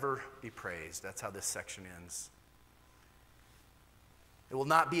forever be praised. That's how this section ends. It will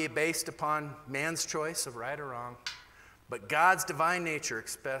not be based upon man's choice of right or wrong, but God's divine nature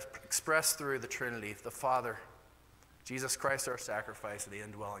expressed through the Trinity, the Father, Jesus Christ our sacrifice, and the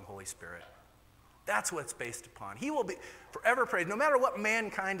indwelling Holy Spirit. That's what it's based upon. He will be forever praised. No matter what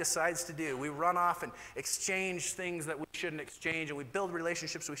mankind decides to do, we run off and exchange things that we shouldn't exchange, and we build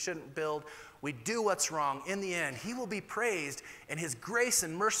relationships we shouldn't build. We do what's wrong. In the end, he will be praised, and his grace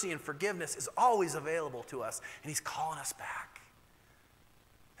and mercy and forgiveness is always available to us, and he's calling us back.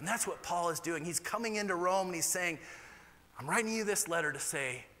 And that's what Paul is doing. He's coming into Rome, and he's saying, I'm writing you this letter to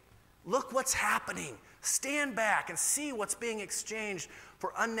say, look what's happening. Stand back and see what's being exchanged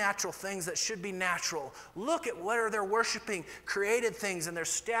for unnatural things that should be natural. Look at where they're worshiping created things, and there's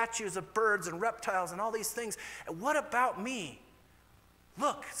statues of birds and reptiles and all these things. And what about me?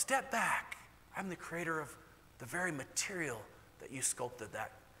 Look, step back. I'm the creator of the very material that you sculpted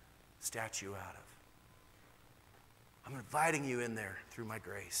that statue out of. I'm inviting you in there through my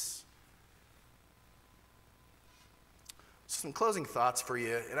grace. Some closing thoughts for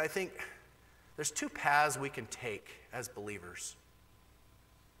you, and I think there's two paths we can take as believers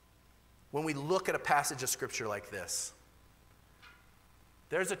when we look at a passage of Scripture like this.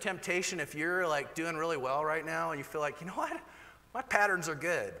 There's a temptation if you're like doing really well right now and you feel like, you know what? My patterns are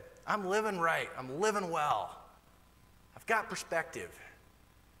good. I'm living right. I'm living well. I've got perspective.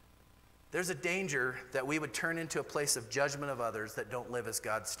 There's a danger that we would turn into a place of judgment of others that don't live as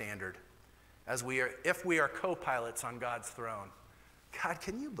God's standard, if we are co-pilots on God's throne. God,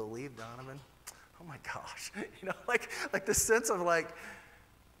 can you believe Donovan? Oh my gosh. You know, like the sense of like,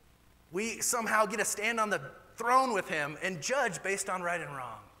 we somehow get to stand on the throne with him and judge based on right and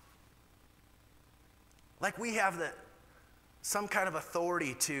wrong. Like we have some kind of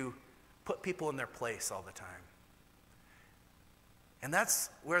authority to put people in their place all the time. And that's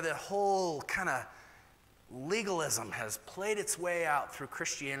where the whole kind of legalism has played its way out through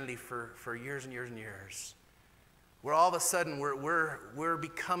Christianity for years and years and years. Where all of a sudden we're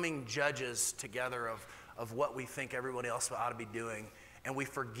becoming judges together of what we think everybody else ought to be doing. And we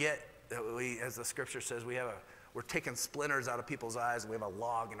forget that we, as the scripture says, we're taking splinters out of people's eyes, and we have a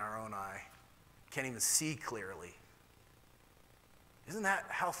log in our own eye. Can't even see clearly. Isn't that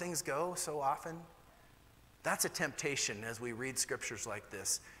how things go so often? That's a temptation as we read scriptures like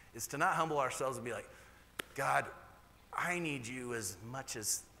this, is to not humble ourselves and be like, God, I need you as much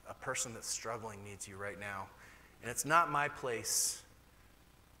as a person that's struggling needs you right now. And it's not my place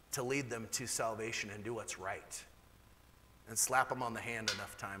to lead them to salvation and do what's right and slap them on the hand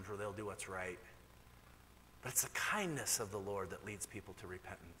enough times where they'll do what's right. But it's the kindness of the Lord that leads people to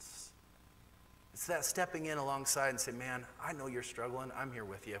repentance. It's that stepping in alongside and say, man, I know you're struggling. I'm here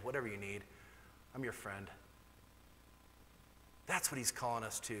with you. Whatever you need, I'm your friend. That's what he's calling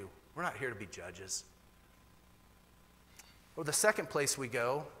us to. We're not here to be judges. Or the second place we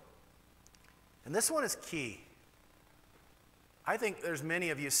go, and this one is key. I think there's many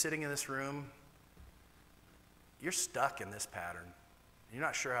of you sitting in this room, you're stuck in this pattern. You're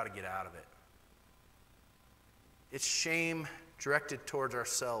not sure how to get out of it. It's shame directed towards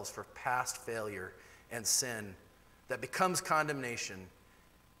ourselves for past failure and sin that becomes condemnation,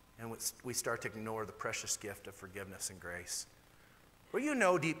 and we start to ignore the precious gift of forgiveness and grace. Well, you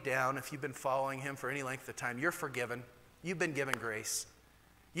know deep down, if you've been following him for any length of time, you're forgiven. You've been given grace.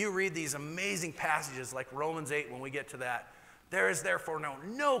 You read these amazing passages like Romans 8 when we get to that. There is therefore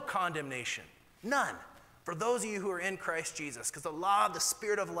no condemnation, none, for those of you who are in Christ Jesus, because the law of the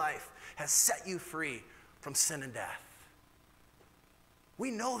Spirit of life has set you free from sin and death.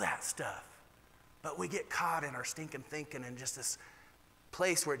 We know that stuff, but we get caught in our stinking thinking and just this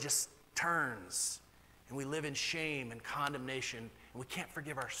place where it just turns, and we live in shame and condemnation, and we can't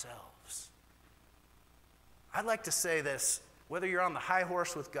forgive ourselves. I'd like to say this, whether you're on the high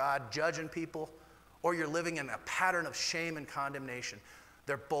horse with God, judging people, or you're living in a pattern of shame and condemnation,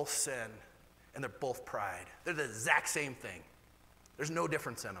 they're both sin, and they're both pride. They're the exact same thing. There's no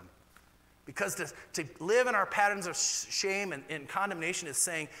difference in them. Because to live in our patterns of shame and condemnation is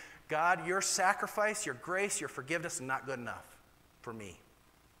saying, God, your sacrifice, your grace, your forgiveness is not good enough for me.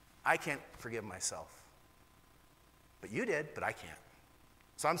 I can't forgive myself. But you did, but I can't.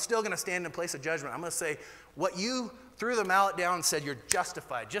 So I'm still going to stand in a place of judgment. I'm going to say, what you threw the mallet down and said you're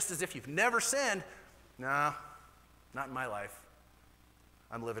justified, just as if you've never sinned. No, not in my life.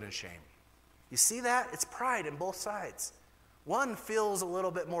 I'm living in shame. You see that? It's pride in both sides. One feels a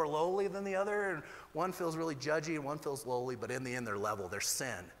little bit more lowly than the other, and one feels really judgy, and one feels lowly, but in the end, they're level. They're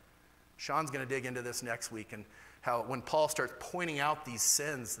sin. Sean's going to dig into this next week, and how when Paul starts pointing out these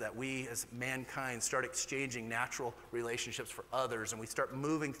sins that we as mankind start exchanging natural relationships for others, and we start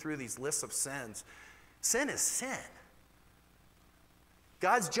moving through these lists of sins. Sin is sin.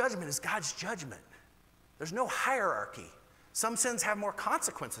 God's judgment is God's judgment. There's no hierarchy. Some sins have more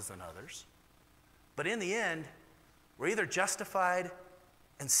consequences than others. But in the end, we're either justified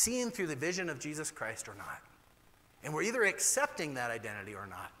and seen through the vision of Jesus Christ or not. And we're either accepting that identity or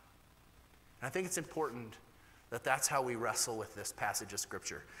not. And I think it's important that that's how we wrestle with this passage of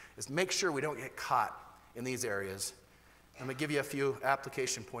Scripture, is make sure we don't get caught in these areas. I'm going to give you a few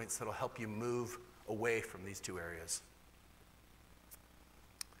application points that will help you move away from these two areas.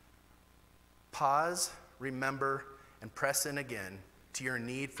 Pause, remember, and press in again to your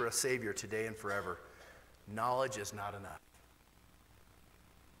need for a Savior today and forever. Knowledge is not enough.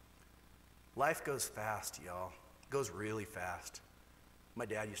 Life goes fast, y'all. It goes really fast. My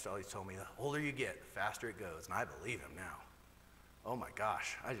dad used to always tell me, the older you get, the faster it goes. And I believe him now. Oh my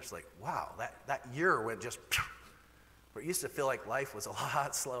gosh. I just like, wow, that year went just, where it used to feel like life was a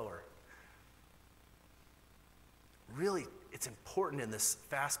lot slower. Really, it's important in this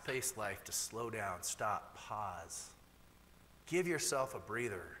fast-paced life to slow down, stop, pause. Give yourself a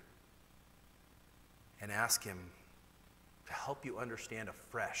breather and ask him to help you understand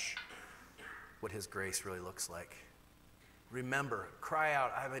afresh what his grace really looks like. Remember, cry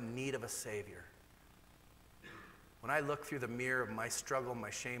out, I have a need of a Savior. When I look through the mirror of my struggle, my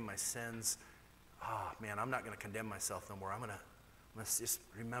shame, my sins, man, I'm not going to condemn myself no more. I'm going to just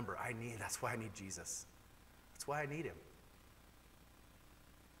remember, that's why I need Jesus. That's why I need him.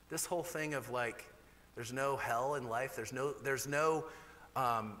 This whole thing of like, there's no hell in life, there's no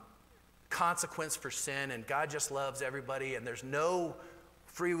consequence for sin, and God just loves everybody, and there's no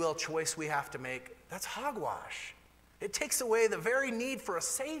free will choice we have to make, that's hogwash. It takes away the very need for a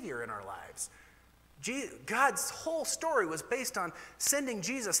Savior in our lives. God's whole story was based on sending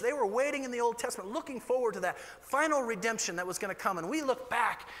Jesus. They were waiting in the Old Testament, looking forward to that final redemption that was going to come. And we look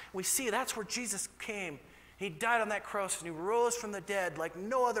back, and we see that's where Jesus came. He died on that cross, and he rose from the dead like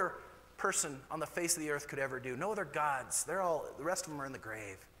no other person on the face of the earth could ever do. No other gods. The rest of them are in the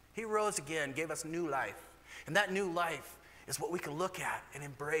grave. He rose again, gave us new life. And that new life is what we can look at and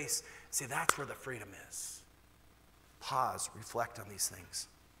embrace. See, that's where the freedom is. Pause, reflect on these things.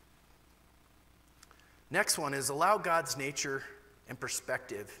 Next one is allow God's nature and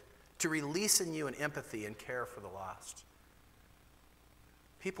perspective to release in you an empathy and care for the lost.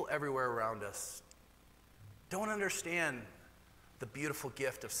 People everywhere around us don't understand the beautiful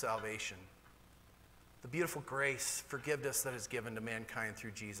gift of salvation, the beautiful grace, forgiveness that is given to mankind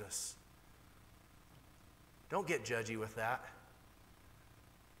through Jesus. Don't get judgy with that.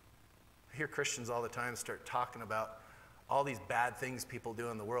 I hear Christians all the time start talking about all these bad things people do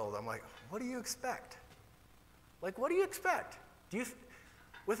in the world. I'm like, what do you expect? Like, what do you expect?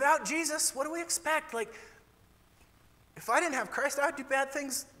 Without Jesus, what do we expect? Like, if I didn't have Christ, I would do bad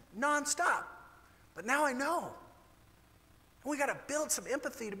things nonstop. But now I know. And we got to build some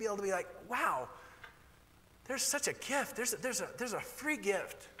empathy to be able to be like, wow, there's such a gift. There's a free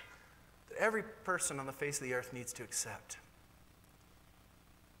gift that every person on the face of the earth needs to accept.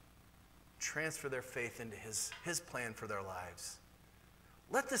 Transfer their faith into his plan for their lives.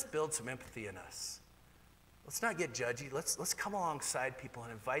 Let this build some empathy in us. Let's not get judgy. Let's come alongside people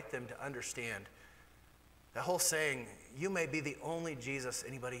and invite them to understand that whole saying, you may be the only Jesus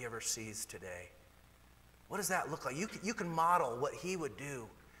anybody ever sees today. What does that look like? You can model what he would do.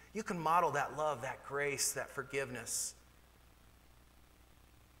 You can model that love, that grace, that forgiveness.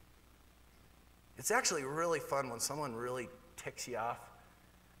 It's actually really fun when someone really ticks you off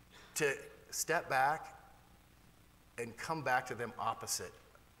to step back and come back to them opposite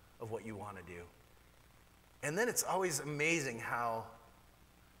of what you want to do. And then it's always amazing how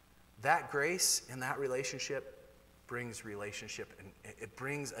that grace and that relationship brings relationship, and it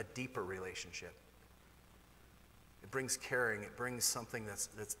brings a deeper relationship. It brings caring. It brings something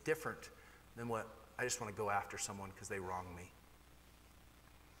that's different than what I just want to go after someone because they wronged me.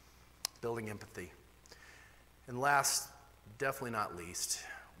 Building empathy. And last, definitely not least,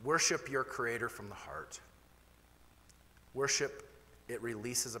 worship your Creator from the heart. Worship, it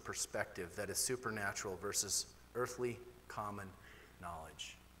releases a perspective that is supernatural versus earthly, common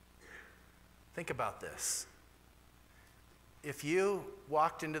knowledge. Think about this. If you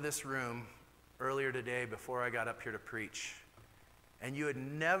walked into this room earlier today before I got up here to preach, and you had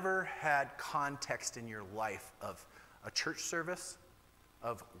never had context in your life of a church service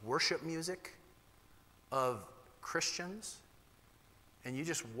of worship music, of Christians, and you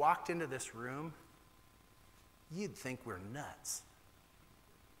just walked into this room, you'd think we're nuts.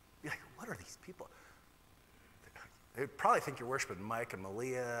 You'd be like, what are these people? They'd probably think you're worshiping Mike and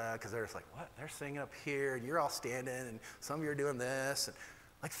Malia, because they're just like, what? They're singing up here, and you're all standing, and some of you are doing this. And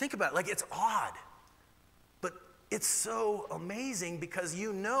like, think about it. Like, it's odd. But it's so amazing, because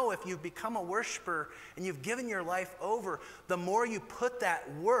you know, if you've become a worshiper and you've given your life over, the more you put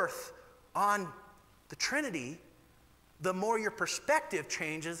that worth on the Trinity, the more your perspective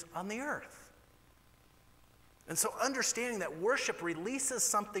changes on the earth. And so understanding that worship releases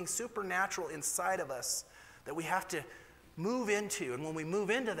something supernatural inside of us that we have to move into. And when we move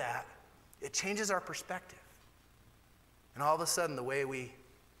into that, it changes our perspective. And all of a sudden, the way we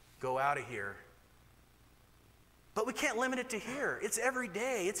go out of here. But we can't limit it to here. It's every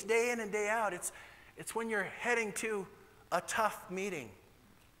day. It's day in and day out. It's when you're heading to a tough meeting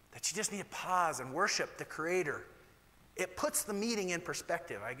that you just need to pause and worship the Creator. It puts the meeting in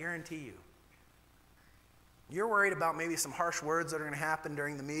perspective, I guarantee you. You're worried about maybe some harsh words that are going to happen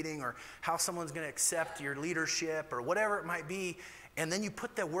during the meeting, or how someone's going to accept your leadership, or whatever it might be, and then you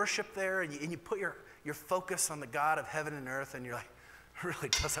put the worship there, and you put your focus on the God of heaven and earth, and you're like, it really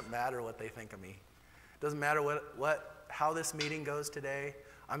doesn't matter what they think of me. It doesn't matter how this meeting goes today.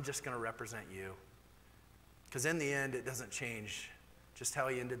 I'm just going to represent you. Because in the end, it doesn't change just how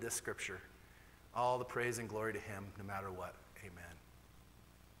he ended this scripture. All the praise and glory to him, no matter what. Amen.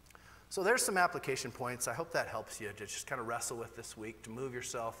 So there's some application points. I hope that helps you to just kind of wrestle with this week, to move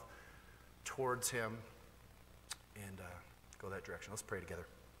yourself towards him and go that direction. Let's pray together.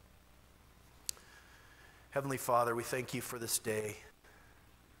 Heavenly Father, we thank you for this day.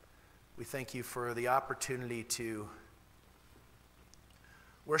 We thank you for the opportunity to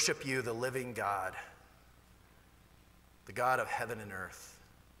worship you, the living God, the God of heaven and earth.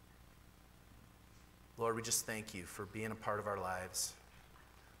 Lord, we just thank you for being a part of our lives.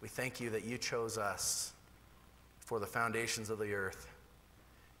 We thank you that you chose us for the foundations of the earth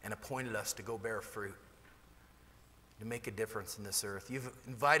and appointed us to go bear fruit, to make a difference in this earth. You've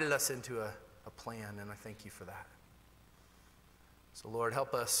invited us into a plan, and I thank you for that. So, Lord,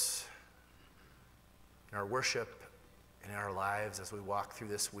 help us in our worship and in our lives as we walk through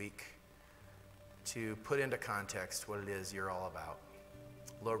this week to put into context what it is you're all about.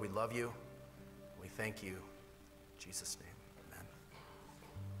 Lord, we love you. We thank you. In Jesus' name.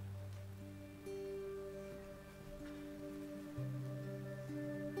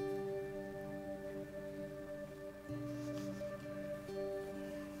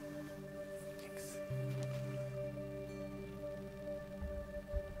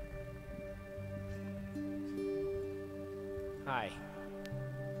 Hi.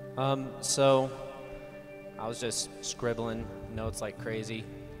 So I was just scribbling notes like crazy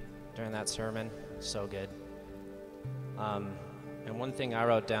during that sermon. So good. And one thing I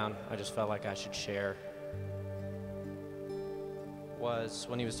wrote down, I just felt like I should share, was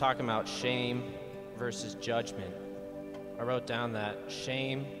when he was talking about shame versus judgment. I wrote down that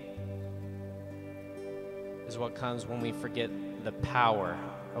shame is what comes when we forget the power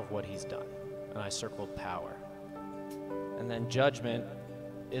of what he's done. And I circled power. And then judgment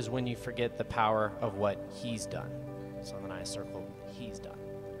is when you forget the power of what he's done. So then I circled he's done.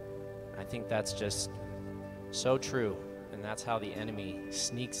 I think that's just so true, and that's how the enemy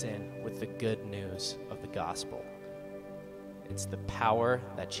sneaks in with the good news of the gospel. It's the power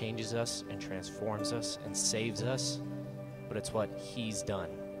that changes us and transforms us and saves us, but it's what he's done.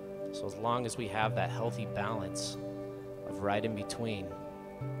 So as long as we have that healthy balance of right in between,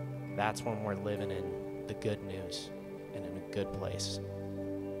 that's when we're living in the good news and in a good place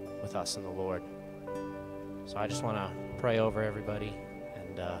with us and the Lord. So I just want to pray over everybody,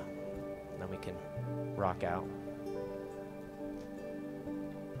 and then we can rock out.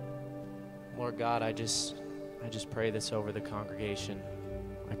 Lord God, I just pray this over the congregation.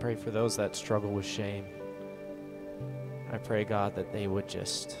 I pray for those that struggle with shame. I pray, God, that they would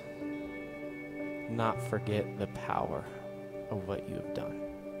just not forget the power of what you have done.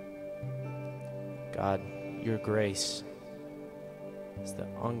 God, your grace is the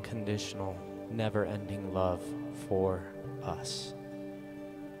unconditional, never-ending love for us.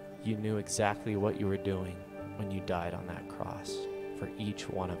 You knew exactly what you were doing when you died on that cross for each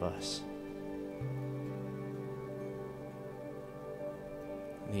one of us.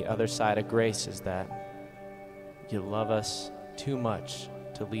 And the other side of grace is that you love us too much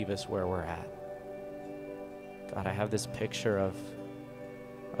to leave us where we're at. God, I have this picture of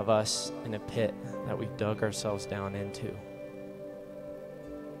us in a pit that we've dug ourselves down into.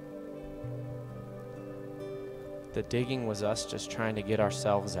 The digging was us just trying to get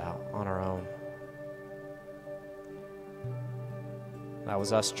ourselves out on our own. That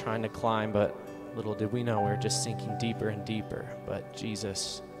was us trying to climb, but little did we know we were just sinking deeper and deeper. But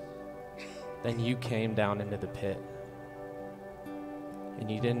Jesus, then you came down into the pit. And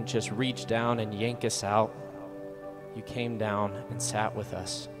you didn't just reach down and yank us out. You came down and sat with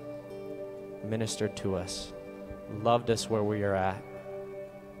us, ministered to us, loved us where we are at.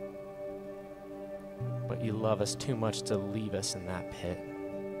 But you love us too much to leave us in that pit.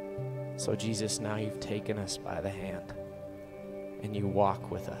 So Jesus, now you've taken us by the hand and you walk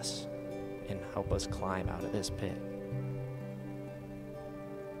with us and help us climb out of this pit.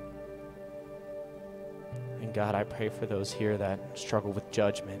 And God, I pray for those here that struggle with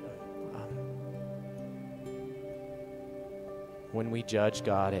judgment. When we judge,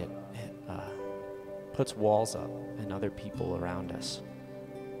 God, it puts walls up and other people around us,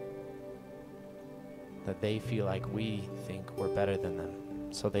 that they feel like we think we're better than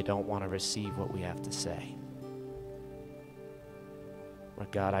them, so they don't want to receive what we have to say.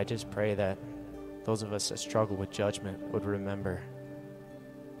 But God, I just pray that those of us that struggle with judgment would remember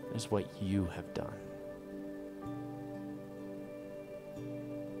is what you have done.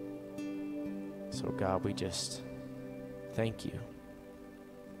 So God, we just thank you.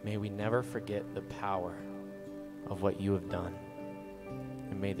 May we never forget the power of what you have done.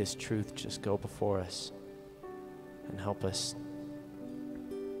 And may this truth just go before us and help us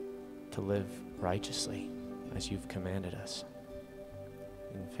to live righteously as you've commanded us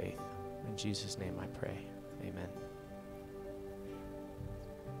in faith. In Jesus' name I pray. Amen.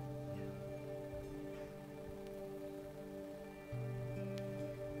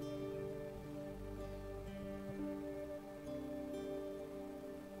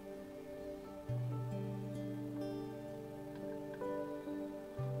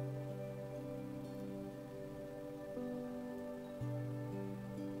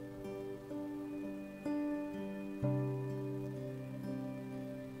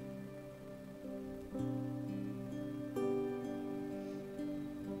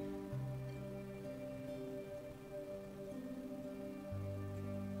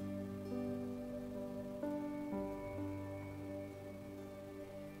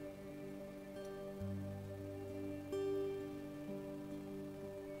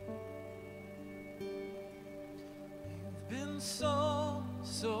 So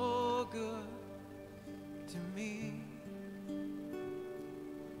good to me.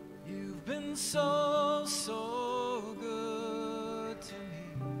 You've been so good to me.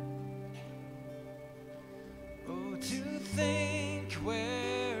 Oh, to think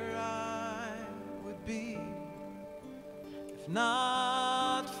where I would be if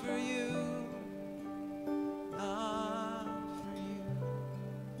not for you, not for you.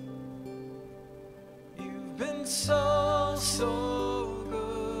 You've been so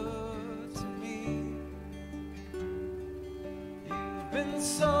good to me. You've been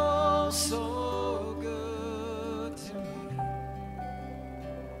so good to me.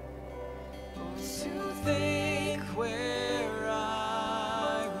 Oh, to think where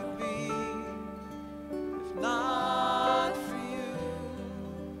I would be if not for you,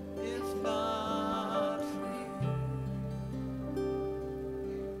 if not for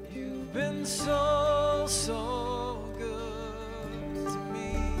you. You've been so good to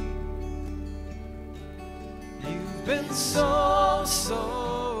me. You've been so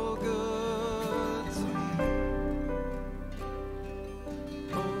good to me.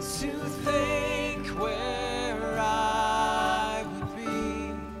 Oh, to think where I would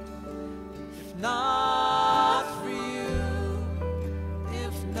be if not for you,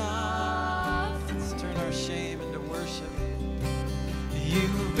 if not. Let's turn our shame into worship.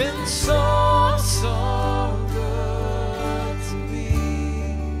 You've been so good to me.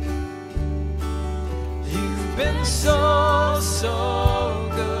 You've been so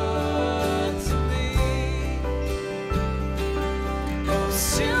good to me. Oh,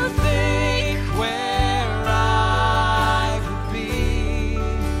 to think where I would be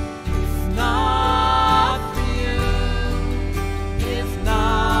if not for you, if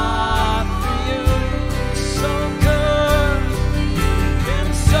not for you. So good, you've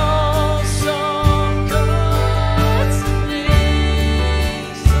been so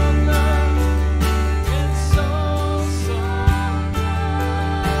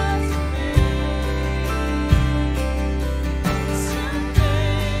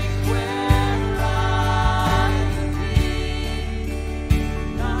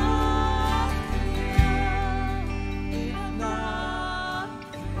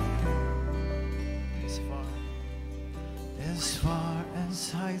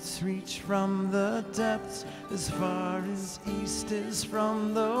as heights reach from the depths, as far as east is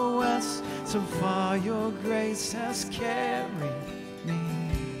from the west, so far your grace has carried me.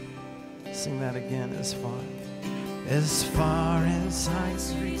 Sing that again, as far as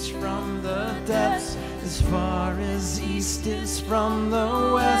heights reach from the depths, as far as east is from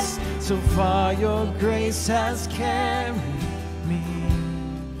the west, so far your grace has carried me.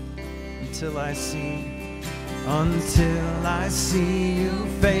 Until I see you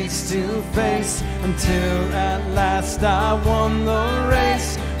face to face, until at last I won the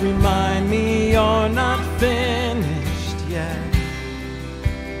race. Remind me you're not finished yet.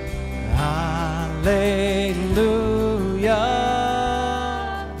 Hallelujah.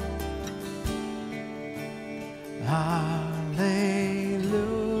 Hallelujah.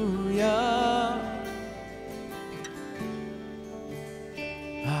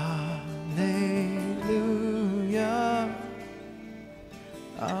 Hallelujah.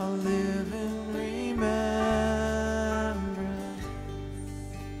 I'll live in remembrance.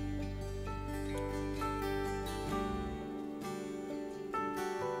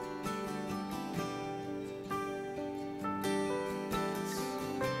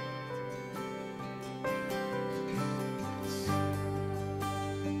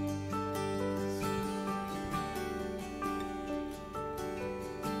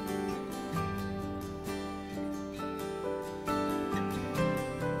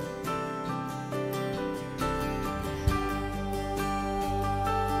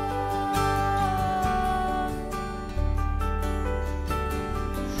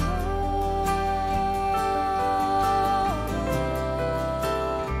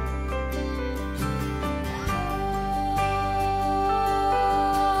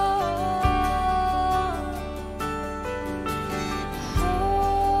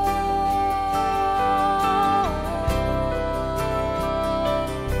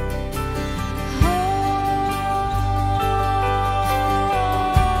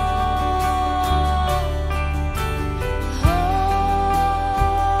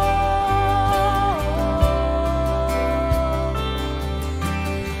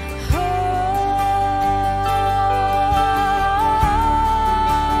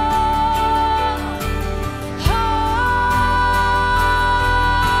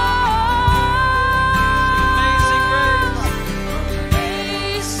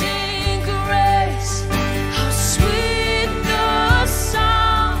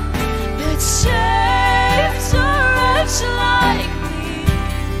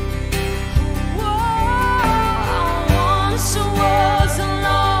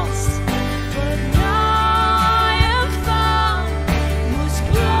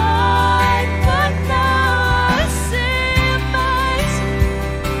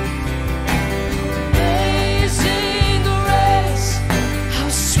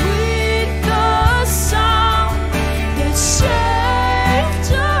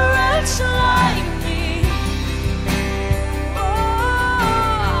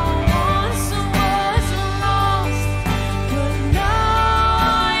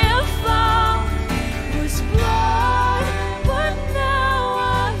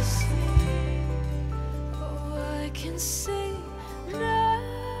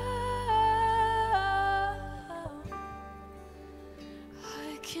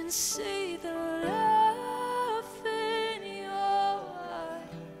 See the love in your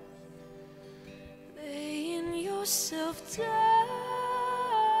eyes, laying yourself down,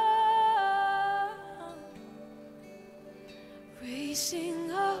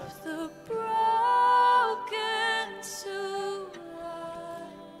 raising up the broken to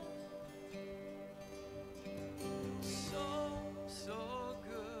life. So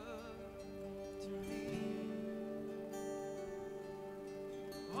good to me.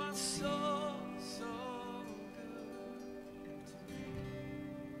 What's so good to me?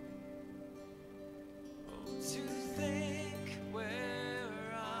 Oh, to think where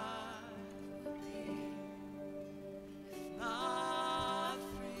I would be if not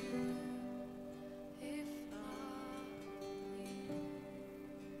for you, If not you.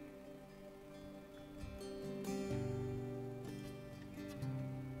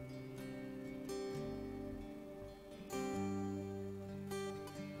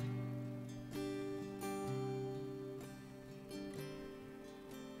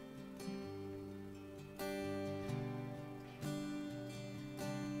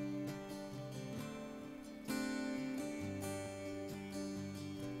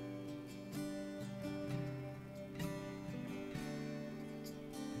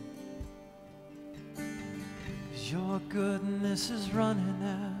 Your goodness is running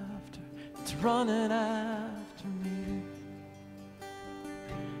after, it's running after me.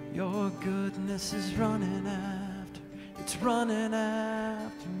 Your goodness is running after, it's running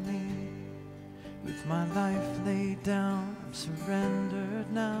after me. With my life laid down, I'm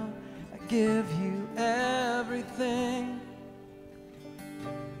surrendered now. I give you everything.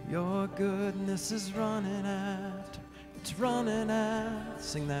 Your goodness is running after, it's running after.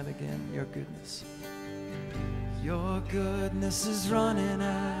 Sing that again, your goodness. Your goodness is running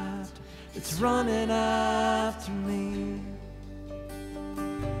after, it's running after me.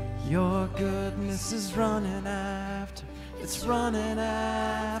 Your goodness is running after, it's running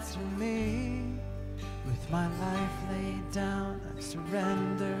after me. With my life laid down, I'm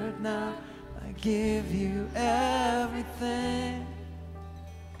surrendered now. I give you everything.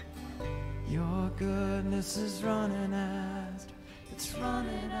 Your goodness is running after, it's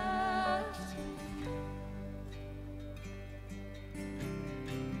running after me.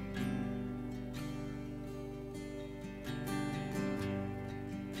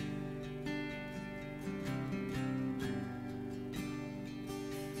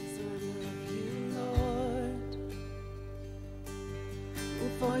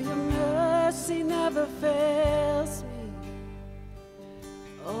 For your mercy never fails me.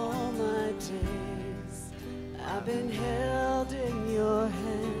 All my days I've been held in your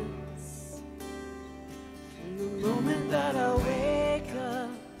hands. From the moment that I wake up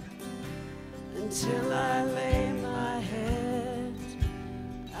until I lay my head,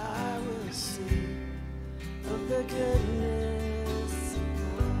 I will sing of the goodness of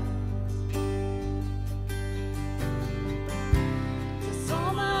God.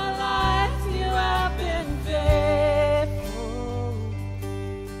 All my life you have been faithful,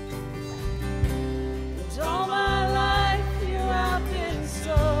 and all my life you have been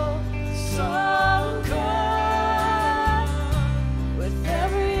so, so good. With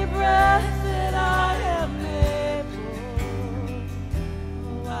every breath that I am able,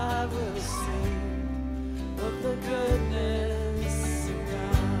 oh, I will sing of the goodness of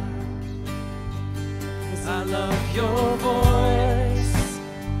God. 'Cause I love your voice.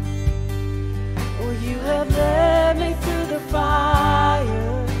 You have led me through the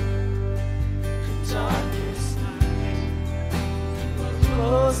fire, the darkest night. You are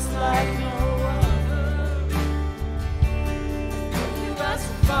close like no other. You are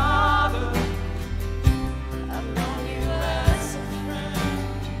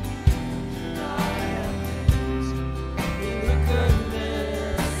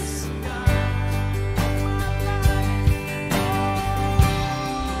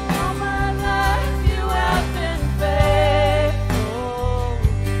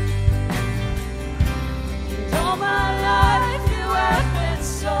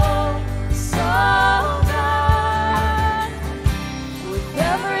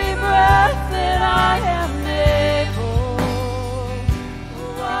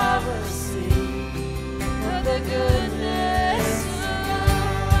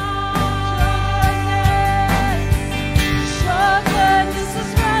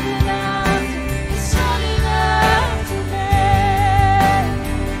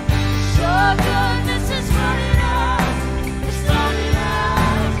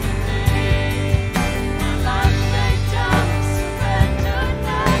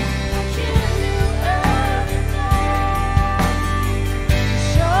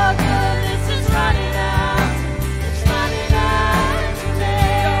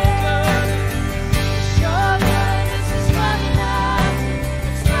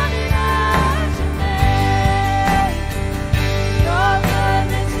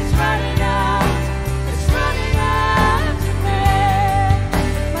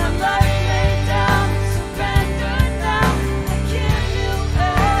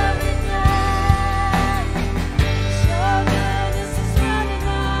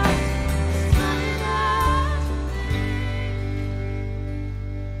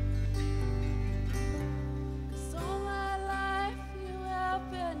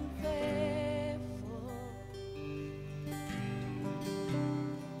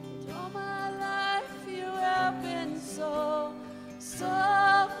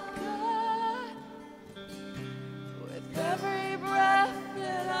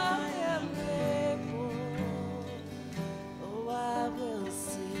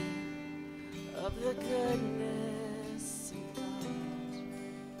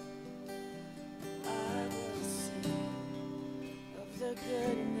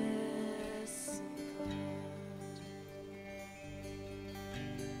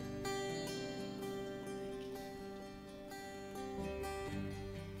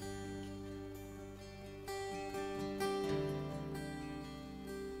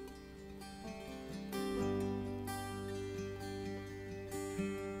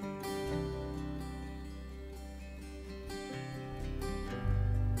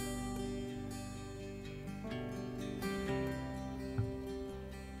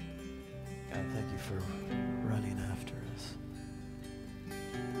God, thank you for running after us.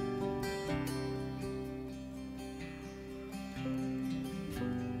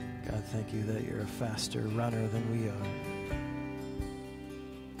 God, thank you that you're a faster runner than we are.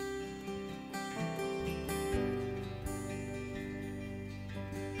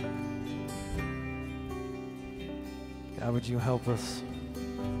 God, would you help us?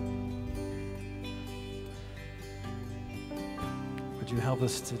 Would you help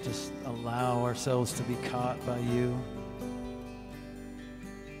us to just allow ourselves to be caught by you?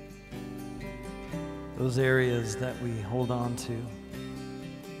 Those areas that we hold on to.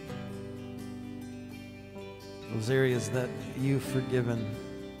 Those areas that you've forgiven,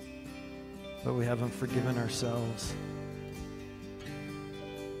 but we haven't forgiven ourselves.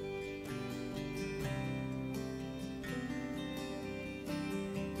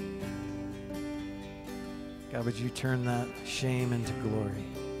 God, would you turn that shame into glory?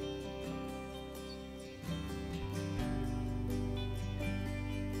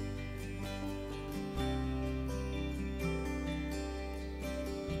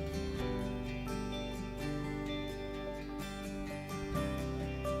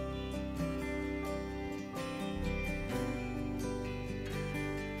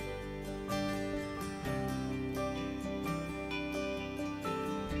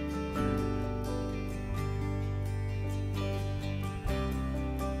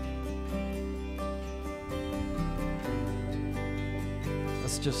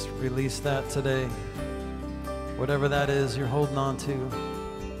 Let's just release that today. Whatever that is you're holding on to.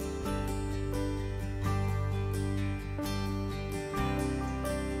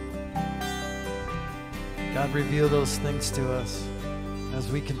 God, reveal those things to us as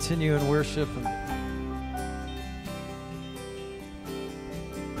we continue in worship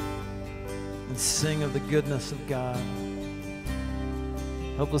and sing of the goodness of God.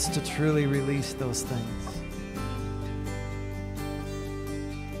 Help us to truly release those things.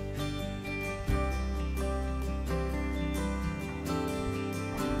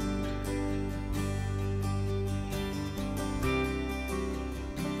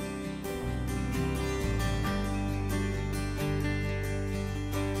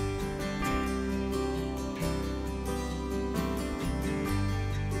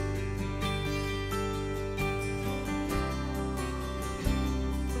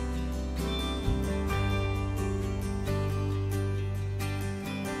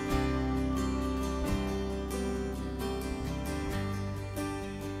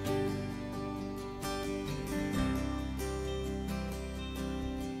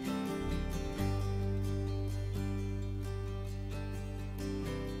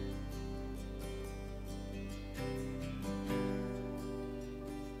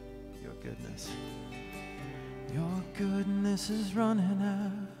 Your goodness is running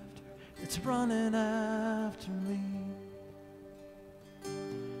after, it's running after me.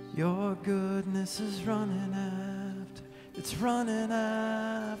 Your goodness is running after, it's running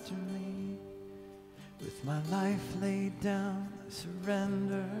after me. With my life laid down, I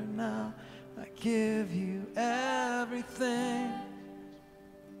surrender now. I give you everything.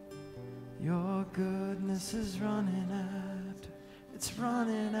 Your goodness is running after, it's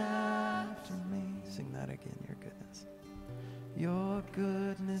running after me. Sing that again, your goodness. Your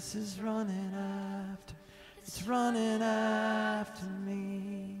goodness is running after, it's running after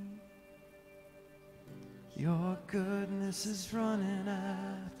me. Your goodness is running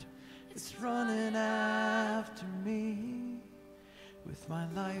after, it's running after me. With my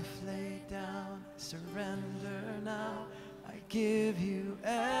life laid down, I surrender now. I give you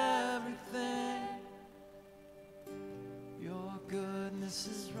everything. Your goodness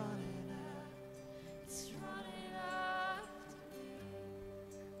is running after, it's running after me.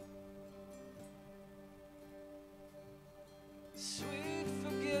 Sweet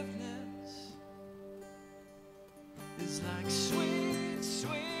forgiveness is like sweet,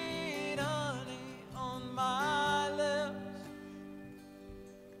 sweet honey on my lips.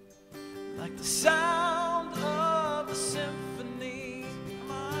 Like the sound of a symphony in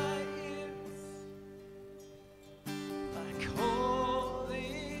my ears, like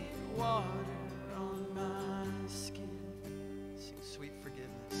holy water on my skin. Sing sweet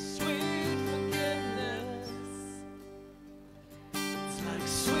forgiveness. Sweet forgiveness. It's like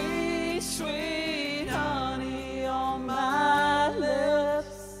sweet, sweet honey on my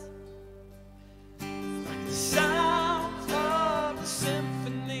lips. Like the sound of a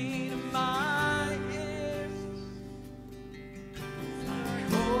symphony to my ears. Like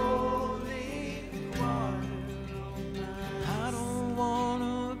holy water on my. I don't want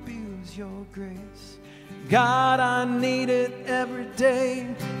to abuse your grace. God, I need it every day. day.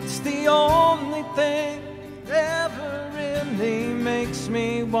 It's the only thing that ever really makes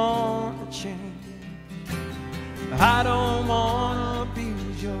me want to change. I don't want to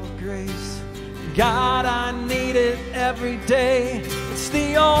abuse your grace. God, I need it every day. It's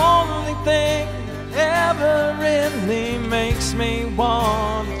the only thing that ever really makes me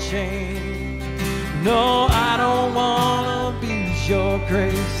want to change. No, I don't want to abuse your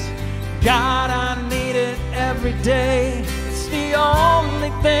grace. God, I need it every day. It's the only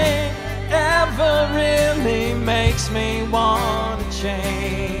thing that ever really makes me want to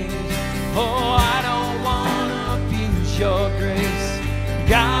change. Oh, I don't want to abuse your grace.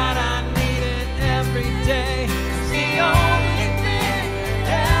 God, I need it every day. It's the only thing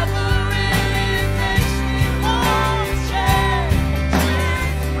that ever really makes me want to change.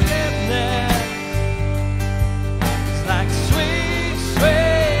 Forgiveness is like sweet,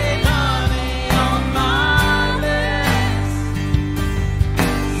 sweet honey on my lips,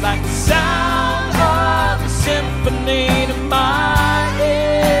 like the sound of a symphony to my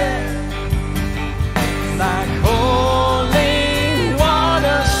ears, like holy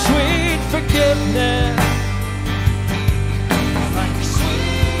water, sweet forgiveness, like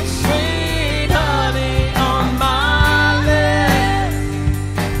sweet, sweet honey on my lips,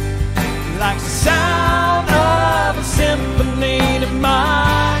 like the sound of a symphony to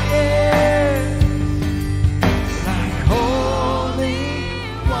my ears, like holy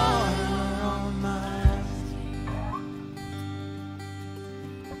water on my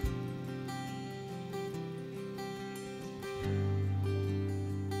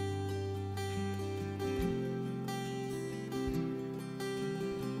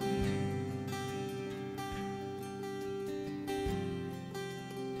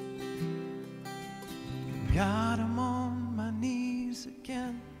God, I'm on my knees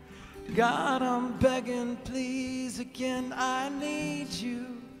again. God, I'm begging, please again. I need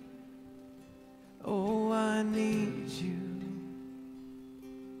you. Oh, I need you.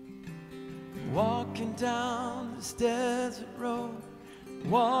 Walking down this desert road,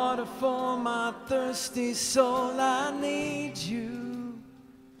 water for my thirsty soul. I need you.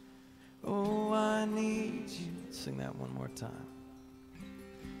 Oh, I need you. Sing that one more time.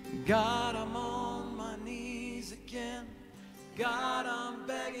 God, I'm on my knees again. God, I'm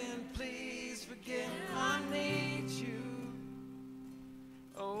begging, please forgive. I need you.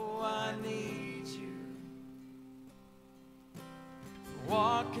 Oh, I need you.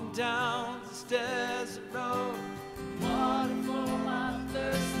 Walking down this desert road, water for my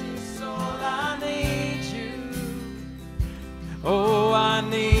thirsty soul. I need you. Oh, I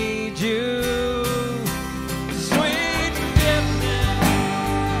need you. Sweet forgiveness,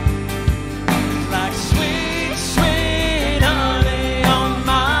 like sweet, sweet honey on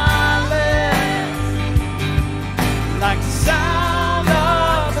my lips, like the sound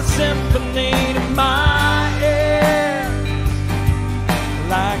of a symphony to my ears,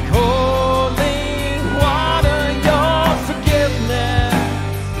 like holy water, your forgiveness,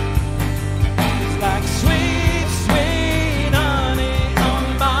 like sweet, sweet honey on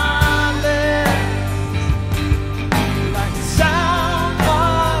my lips, like the sound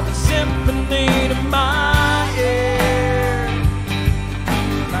of a symphony to my ears,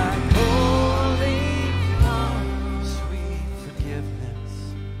 like holy water, sweet forgiveness.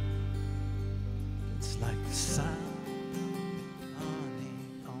 It's like the sound of honey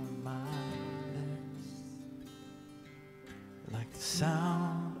on my lips, like the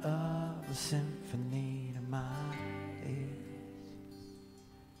sound of a symphony to my ears,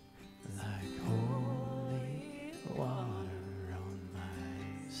 like holy water on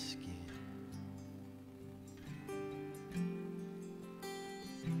my skin.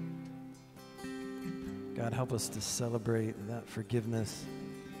 God, help us to celebrate that forgiveness,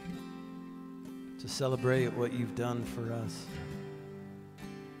 to celebrate what you've done for us,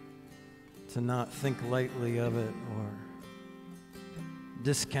 to not think lightly of it or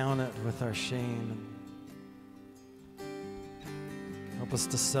discount it with our shame. Help us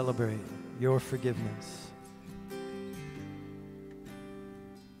to celebrate your forgiveness.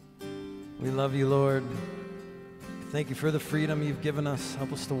 We love you, Lord. Thank you for the freedom you've given us.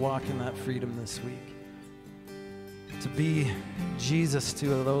 Help us to walk in that freedom this week, to be Jesus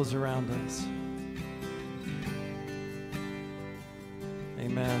to those around us.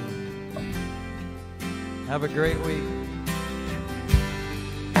 Amen. Have a great week.